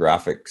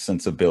calligraphic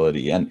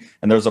sensibility, and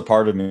there's a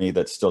part of me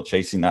that's still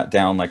chasing that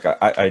down. Like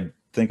I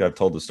think I've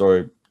told the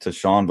story to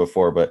Sean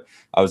before, but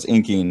I was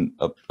inking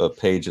a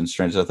page in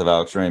Strange Death of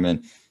Alex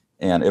Raymond,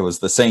 and it was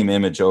the same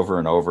image over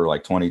and over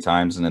like 20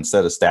 times. And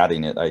instead of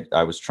statting it,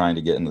 I was trying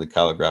to get into the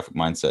calligraphic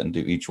mindset and do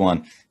each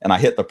one. And I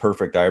hit the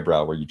perfect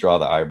eyebrow where you draw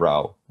the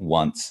eyebrow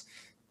once.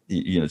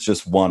 You know, it's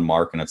just one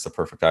mark and it's the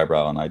perfect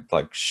eyebrow. And I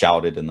like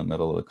shouted in the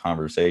middle of the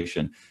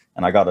conversation,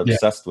 and I got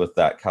obsessed with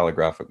that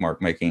calligraphic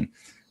mark making.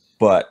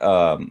 But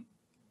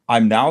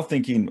I'm now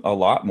thinking a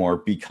lot more,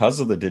 because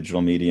of the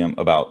digital medium,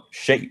 about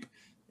shape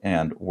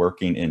and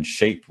working in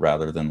shape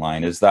rather than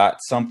line. Is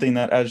that something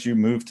that as you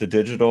move to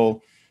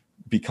digital,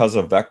 because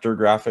of vector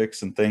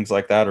graphics and things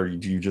like that, or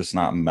do you just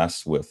not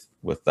mess with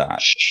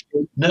that?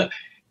 No,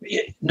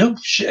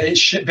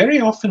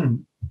 very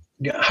often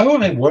how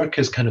I work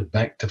is kind of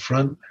back to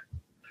front.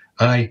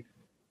 I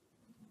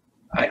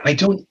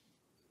don't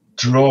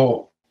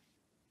draw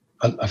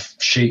a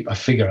shape, a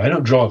figure. I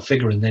don't draw a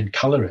figure and then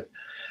color it.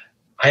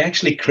 I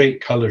actually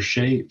create color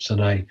shapes,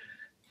 and I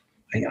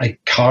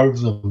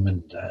carve them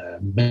and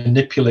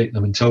manipulate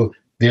them until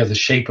they're the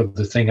shape of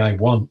the thing I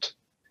want.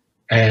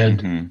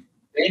 And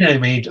then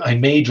I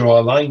may draw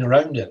a line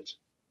around it,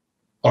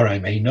 or I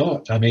may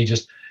not. I may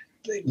just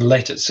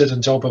let it sit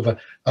on top of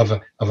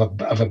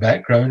a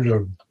background,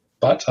 or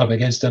butt up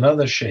against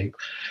another shape.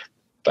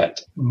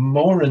 But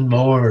more and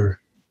more,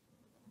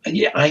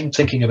 yeah, I'm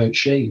thinking about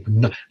shape.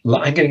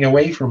 I'm getting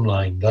away from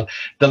line.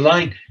 The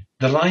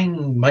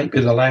line might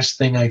be the last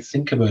thing I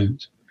think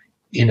about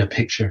in a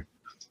picture.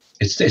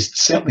 It's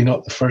certainly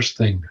not the first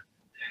thing.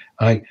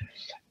 I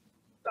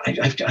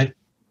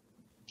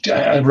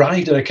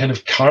ride a kind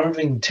of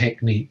carving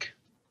technique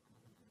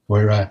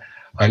where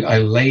I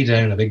lay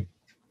down a big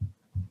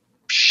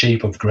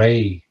shape of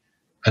grey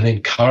and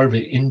then carve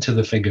it into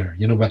the figure,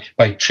 you know,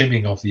 by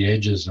trimming off the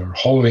edges or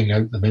hollowing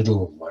out the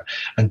middle,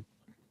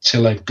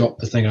 until I've got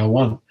the thing I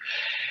want.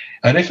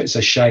 And if it's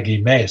a shaggy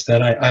mess,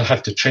 then I'll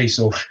have to trace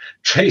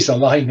a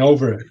line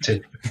over it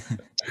to.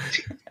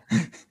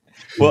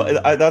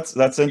 Well,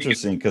 that's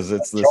interesting, because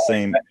it's the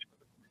same.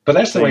 But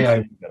that's the way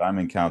that I'm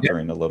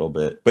encountering a little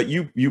bit. But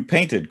you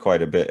painted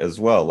quite a bit as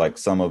well, like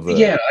some of the.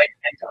 Yeah,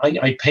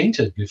 I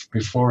painted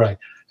before I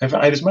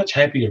was much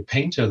happier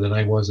painter than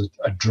I was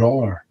a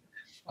drawer.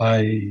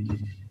 I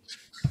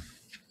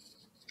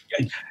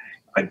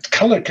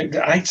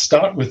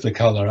start with the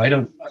color. I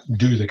don't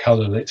do the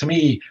color. To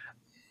me,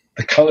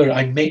 the color,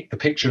 I make the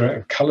picture out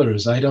of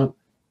colors. I don't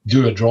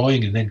do a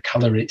drawing and then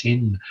color it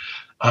in.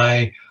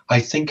 I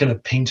think in a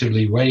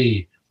painterly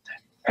way,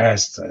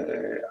 as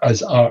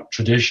art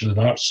tradition and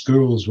art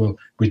schools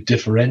would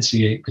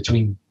differentiate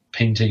between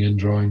painting and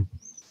drawing.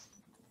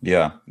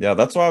 Yeah,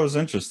 that's why I was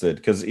interested,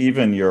 because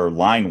even your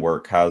line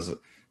work has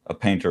a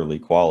painterly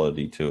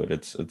quality to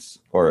it.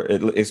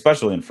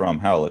 Especially in From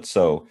Hell, it's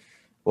so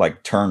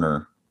like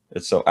Turner.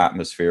 It's so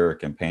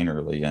atmospheric and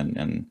painterly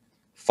and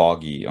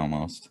foggy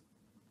almost.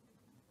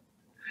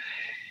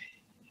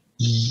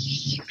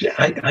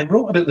 I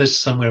wrote about this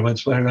somewhere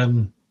once, where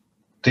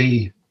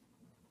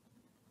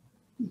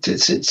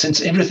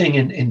since everything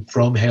in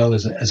From Hell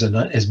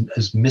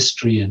is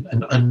mystery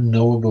and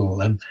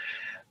unknowable, and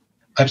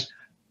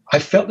I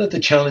felt that the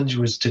challenge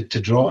was to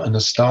draw in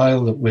a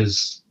style that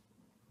was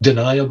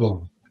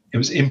deniable. It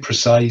was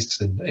imprecise,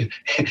 and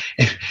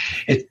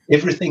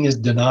everything is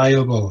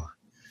deniable.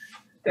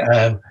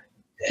 And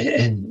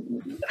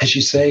as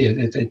you say,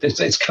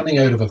 it's coming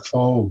out of a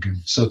fog,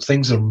 so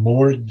things are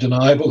more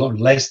deniable or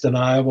less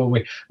deniable.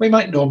 We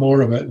might know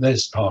more about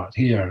this part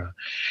here.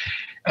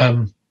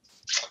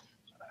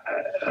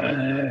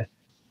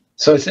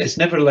 So it's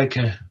never like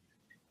a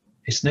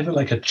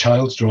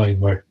child's drawing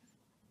where.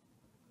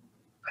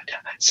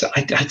 So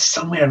I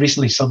somewhere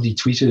recently somebody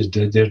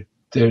tweeted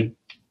their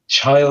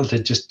child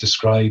had just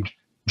described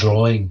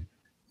drawing,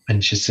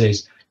 and she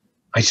says,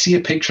 I see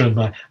a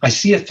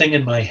thing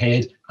in my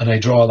head and I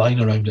draw a line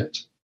around it.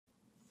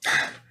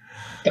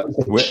 That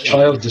was a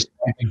child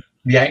describing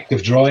the act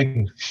of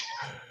drawing.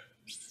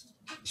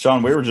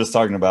 Sean, we were just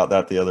talking about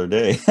that the other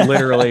day.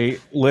 literally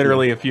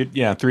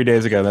 3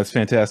 days ago. That's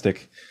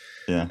fantastic.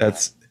 Yeah.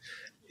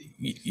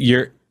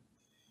 The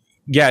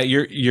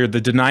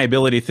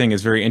deniability thing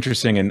is very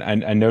interesting. And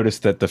I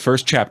noticed that the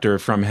first chapter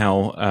of From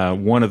Hell,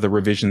 one of the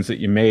revisions that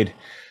you made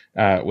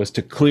was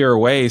to clear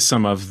away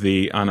some of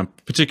on a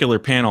particular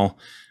panel,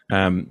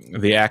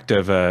 the act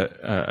of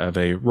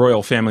a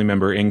royal family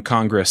member in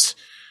Congress,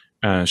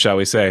 shall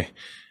we say,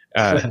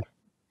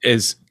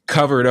 is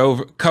covered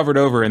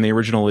over in the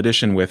original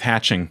edition with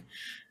hatching,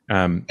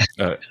 a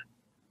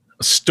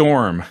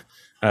storm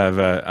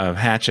of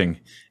hatching,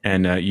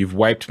 and you've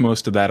wiped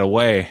most of that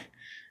away.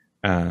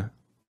 Have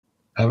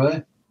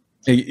I?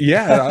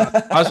 Yeah,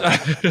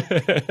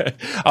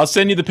 I'll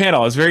send you the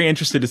panel. I was very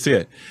interested to see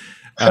it.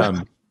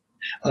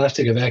 I'll have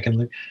to go back and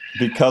look.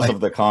 Because of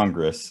the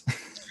Congress.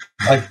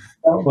 I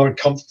felt more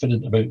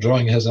confident about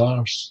drawing his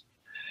arse.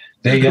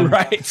 They,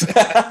 Right.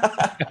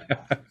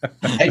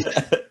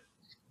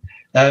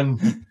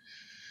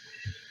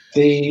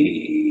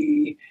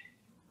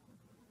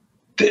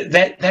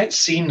 That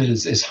scene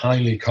is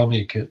highly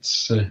comic.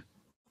 It's a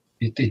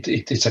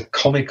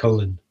comical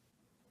and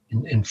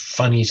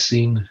funny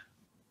scene.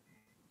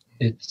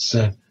 It's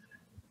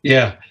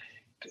yeah.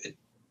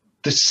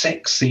 The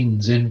sex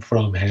scenes in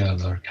From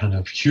Hell are kind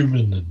of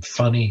human and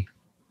funny,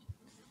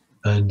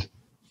 and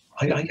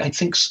I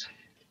think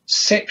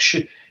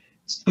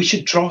we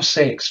should draw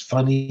sex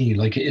funny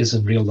like it is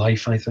in real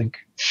life, I think.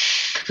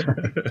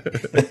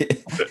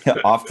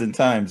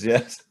 Oftentimes,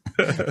 yes.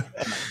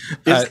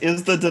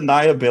 Is the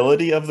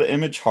deniability of the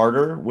image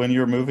harder when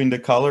you're moving to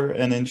color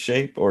and in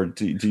shape, or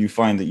do you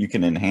find that you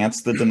can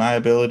enhance the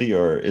deniability,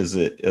 or is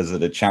it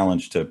a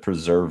challenge to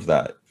preserve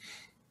that?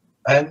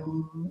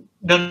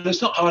 No,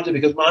 it's not harder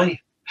because I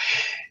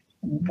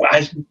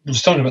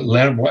was talking about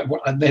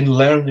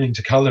learning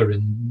to color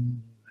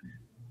and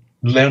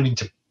learning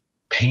to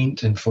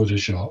paint in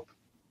Photoshop,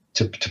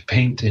 to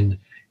paint in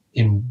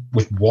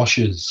with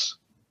washes.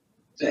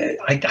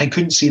 I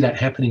couldn't see that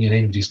happening in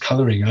anybody's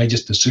coloring. I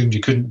just assumed you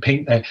couldn't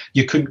paint that,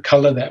 you couldn't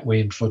color that way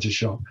in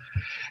Photoshop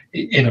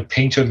in a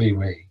painterly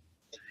way.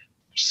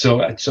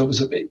 So it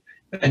was a bit,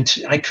 and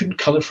I couldn't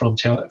color from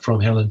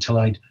Hell until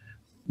I'd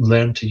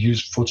learned to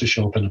use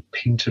Photoshop in a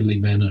painterly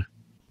manner.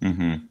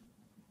 Mm-hmm.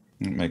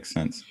 That makes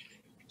sense.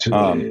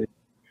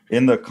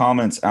 In the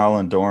comments,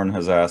 Alan Dorn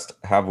has asked,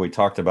 have we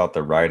talked about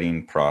the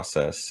writing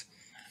process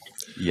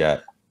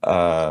yet?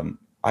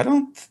 I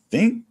don't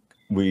think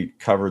we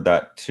covered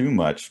that too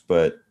much,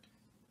 but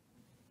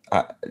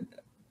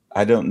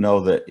I don't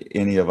know that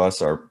any of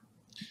us are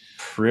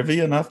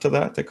privy enough to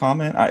that to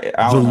comment.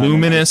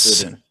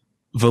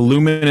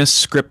 Voluminous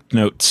script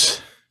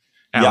notes.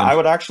 Alan. Yeah, I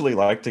would actually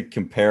like to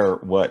compare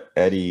what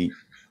Eddie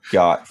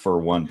got for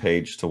one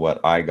page to what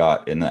I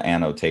got in the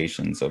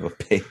annotations of a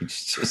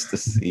page, just to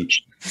see.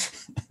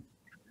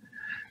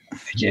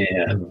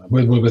 Yeah,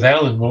 with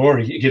Alan Moore,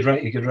 you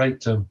could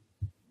write.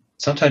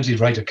 Sometimes he'd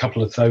write a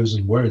couple of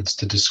thousand words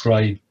to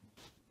describe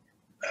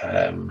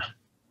a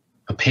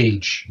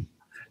page.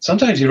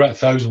 Sometimes he'd write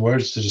 1,000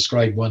 words to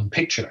describe one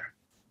picture.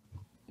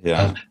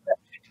 Yeah.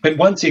 But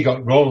once he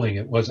got rolling,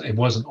 it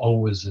wasn't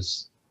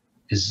always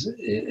as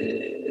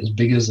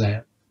big as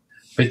that.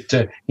 But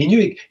he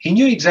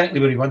knew exactly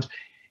what he wanted.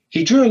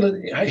 He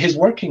drew his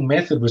working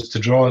method was to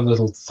draw a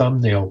little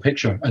thumbnail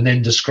picture and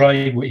then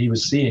describe what he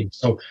was seeing.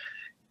 So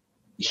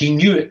he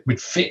knew it would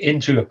fit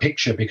into a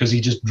picture because he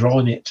just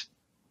drawn it.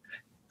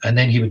 And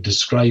then he would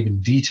describe in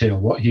detail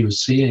what he was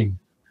seeing.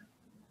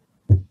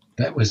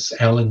 That was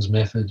Alan's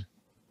method.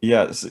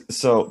 Yes.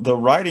 So the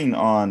writing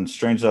on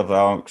Strange Death of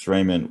Alex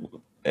Raymond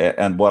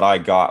and what I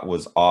got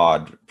was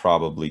odd,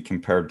 probably,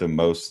 compared to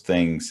most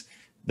things.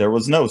 There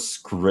was no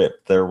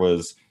script. There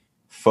was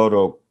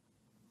faxed,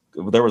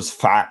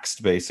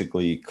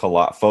 basically,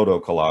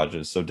 photo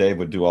collages. So Dave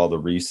would do all the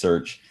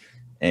research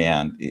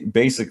and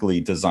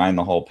basically design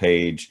the whole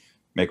page,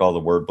 make all the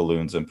word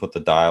balloons and put the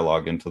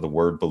dialogue into the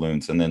word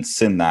balloons, and then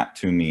send that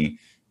to me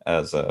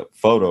as a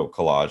photo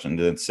collage, and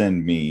then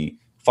send me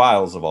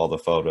files of all the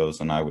photos,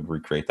 and I would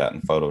recreate that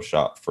in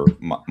Photoshop for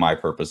my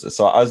purposes.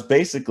 So I was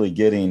basically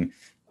getting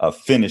a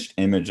finished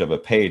image of a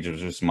page. It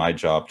was just my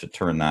job to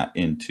turn that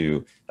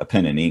into a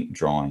pen and ink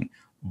drawing.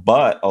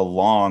 But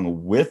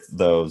along with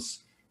those,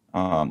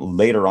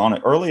 later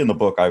on, early in the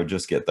book, I would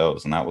just get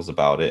those, and that was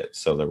about it.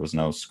 So there was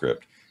no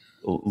script.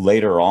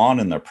 Later on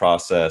in the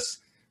process,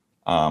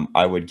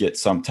 I would get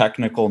some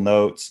technical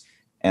notes,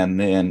 and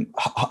then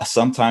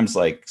sometimes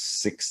like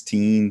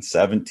 16,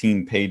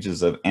 17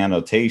 pages of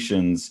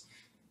annotations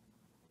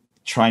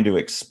trying to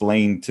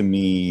explain to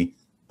me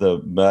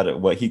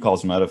what he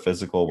calls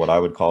metaphysical, what I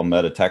would call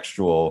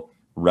metatextual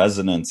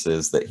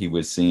resonances that he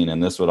was seeing.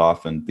 And this would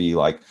often be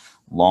like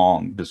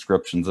long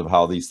descriptions of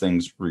how these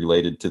things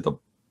related to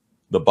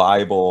the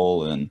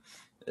Bible. And,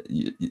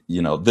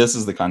 you know, this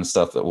is the kind of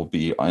stuff that will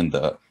be in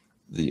the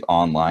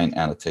online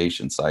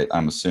annotation site,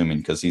 I'm assuming,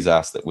 because he's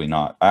asked that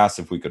I asked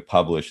if we could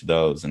publish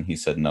those, and he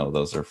said no,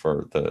 those are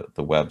for the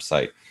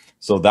website.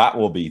 So that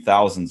will be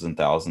thousands and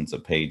thousands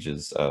of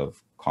pages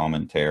of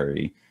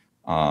commentary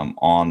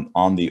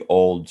on the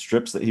old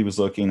strips that he was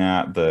looking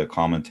at, the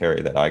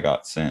commentary that I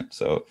got sent.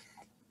 So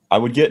I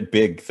would get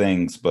big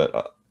things,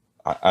 but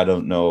I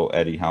don't know,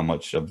 Eddie, how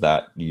much of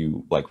that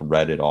you like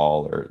read it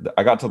all, or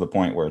I got to the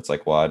point where it's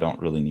like, well, I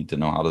don't really need to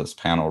know how this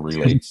panel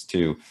relates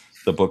to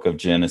the book of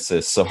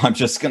Genesis, so I'm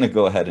just going to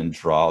go ahead and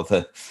draw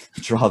the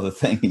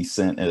thing he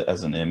sent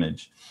as an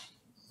image.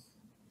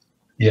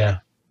 Yeah,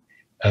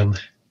 it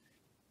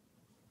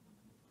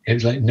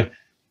was like, no,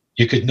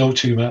 you could know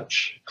too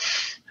much.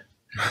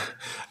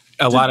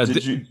 A lot of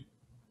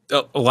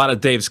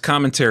Dave's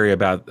commentary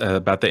about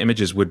the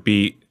images would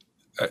be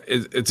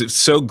it's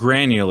so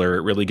granular.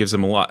 It really gives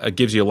him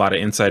gives you a lot of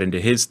insight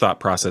into his thought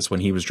process when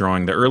he was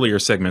drawing the earlier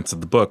segments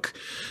of the book,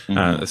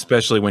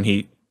 especially when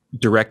he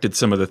directed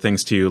some of the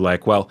things to you,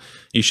 like, well,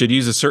 you should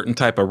use a certain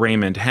type of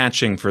Raymond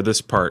hatching for this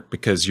part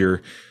because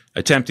you're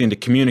attempting to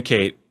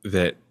communicate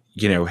that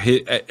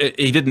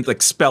he didn't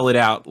like spell it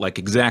out like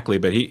exactly,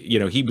 but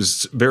he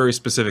was very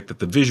specific that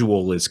the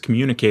visual is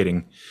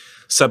communicating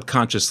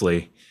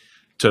subconsciously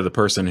to the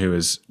person who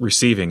is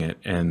receiving it,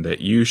 and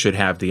that you should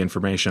have the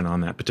information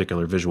on that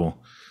particular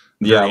visual.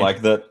 Yeah,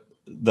 like the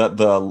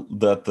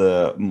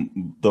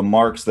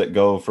marks that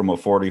go from a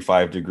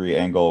 45-degree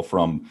angle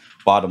from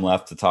bottom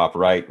left to top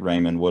right,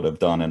 Raymond would have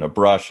done in a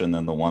brush, and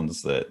then the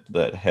ones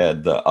that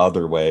head the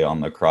other way on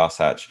the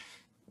crosshatch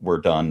were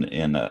done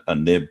in a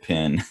nib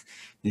pin.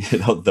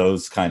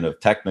 Those kind of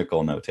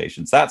technical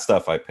notations. That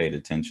stuff I paid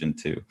attention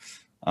to.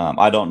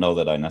 I don't know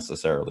that I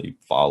necessarily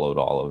followed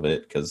all of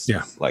it, because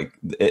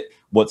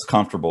what's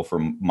comfortable for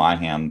my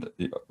hand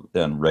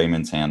and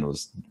Raymond's hand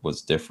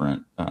was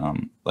different.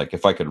 Like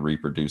if I could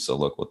reproduce a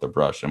look with the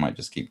brush, I might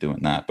just keep doing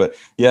that. But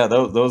yeah,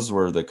 those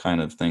were the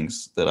kind of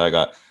things that I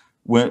got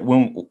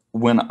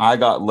when I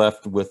got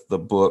left with the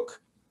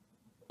book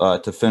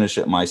to finish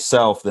it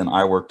myself. Then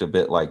I worked a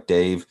bit like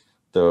Dave.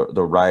 The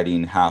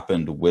writing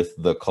happened with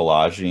the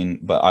collaging,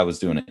 but I was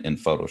doing it in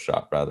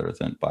Photoshop rather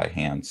than by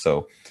hand.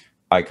 So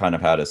I kind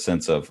of had a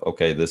sense of,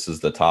 okay, this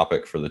is the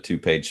topic for the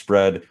 2-page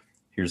spread.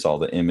 Here's all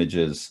the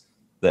images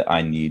that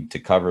I need to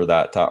cover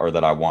that or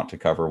that I want to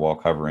cover while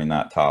covering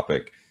that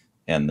topic.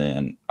 And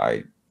then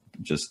I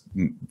just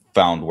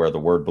found where the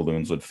word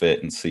balloons would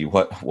fit and see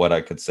what I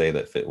could say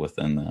that fit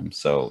within them.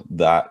 So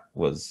that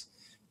was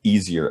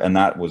easier, and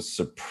that was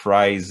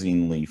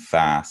surprisingly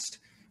fast.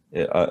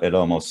 It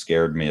almost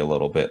scared me a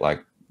little bit,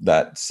 like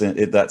that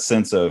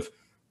sense of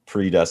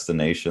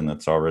predestination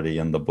that's already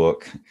in the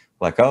book.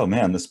 Like, oh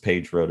man, this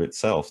page wrote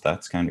itself.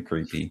 That's kind of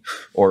creepy.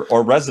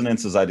 Or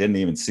resonances I didn't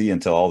even see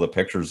until all the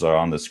pictures are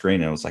on the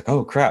screen, and it was like,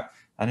 oh crap,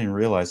 I didn't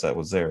realize that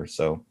was there.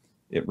 So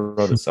it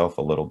wrote itself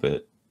a little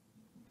bit.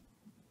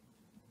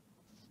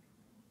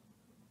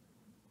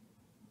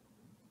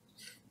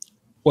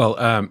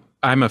 Well,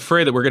 I'm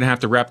afraid that we're going to have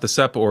to wrap this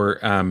up,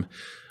 or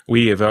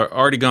we have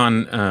already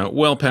gone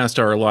well past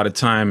our allotted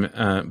time.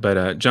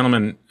 But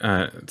gentlemen,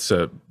 it's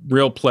a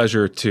real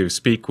pleasure to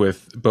speak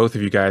with both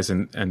of you guys,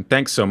 and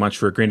thanks so much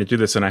for agreeing to do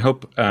this. And I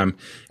hope,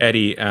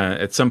 Eddie,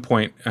 at some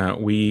point,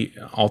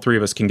 all three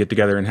of us can get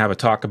together and have a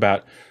talk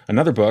about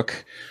another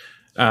book.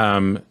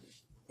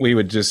 We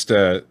would just,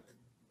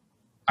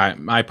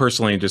 I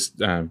personally just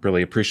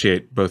really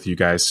appreciate both of you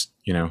guys,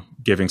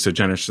 giving so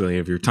generously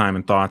of your time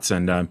and thoughts.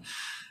 And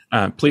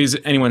please,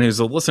 anyone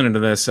who's listening to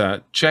this,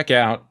 check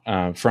out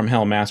From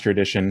Hell Master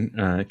Edition.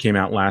 It came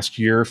out last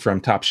year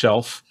from Top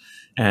Shelf,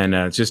 and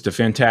it's just a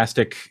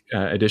fantastic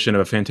edition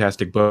of a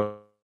fantastic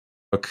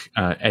book,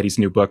 Eddie's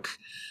new book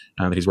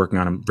that he's working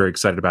on. I'm very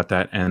excited about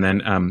that. And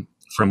then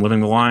from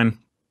Living the Line,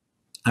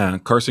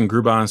 Carson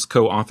Grubaugh is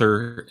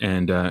co-author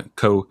and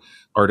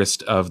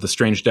co-artist of The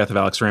Strange Death of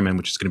Alex Raymond,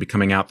 which is going to be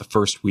coming out the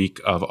first week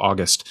of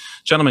August.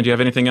 Gentlemen, do you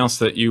have anything else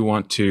that you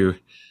want to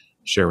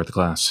share with the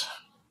class?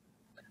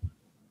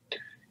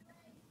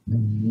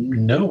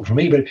 No, for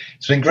me, but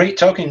it's been great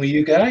talking with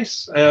you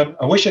guys.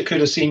 I wish I could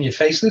have seen your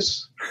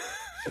faces.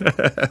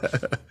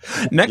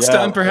 Next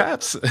time,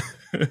 perhaps.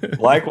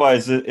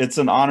 Likewise, it's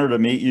an honor to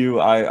meet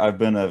you. I've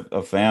been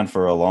a fan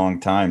for a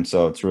long time,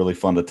 so it's really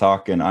fun to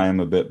talk, and I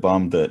am a bit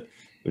bummed that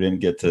we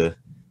didn't get to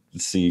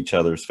see each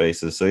other's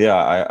faces. So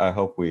yeah, I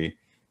hope we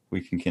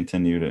can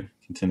continue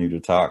to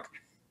talk.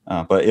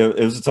 But it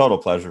was a total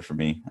pleasure for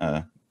me,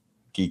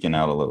 geeking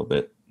out a little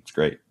bit. It's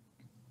great.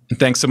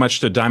 Thanks so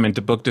much to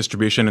Diamond Book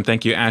Distribution, and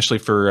thank you, Ashley,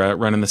 for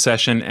running the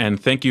session,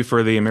 and thank you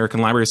for the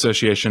American Library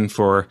Association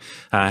for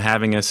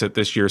having us at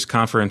this year's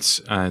conference.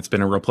 It's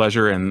been a real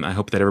pleasure, and I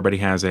hope that everybody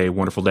has a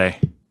wonderful day.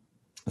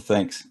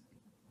 Thanks.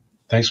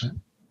 Thanks, man.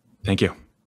 Thank you.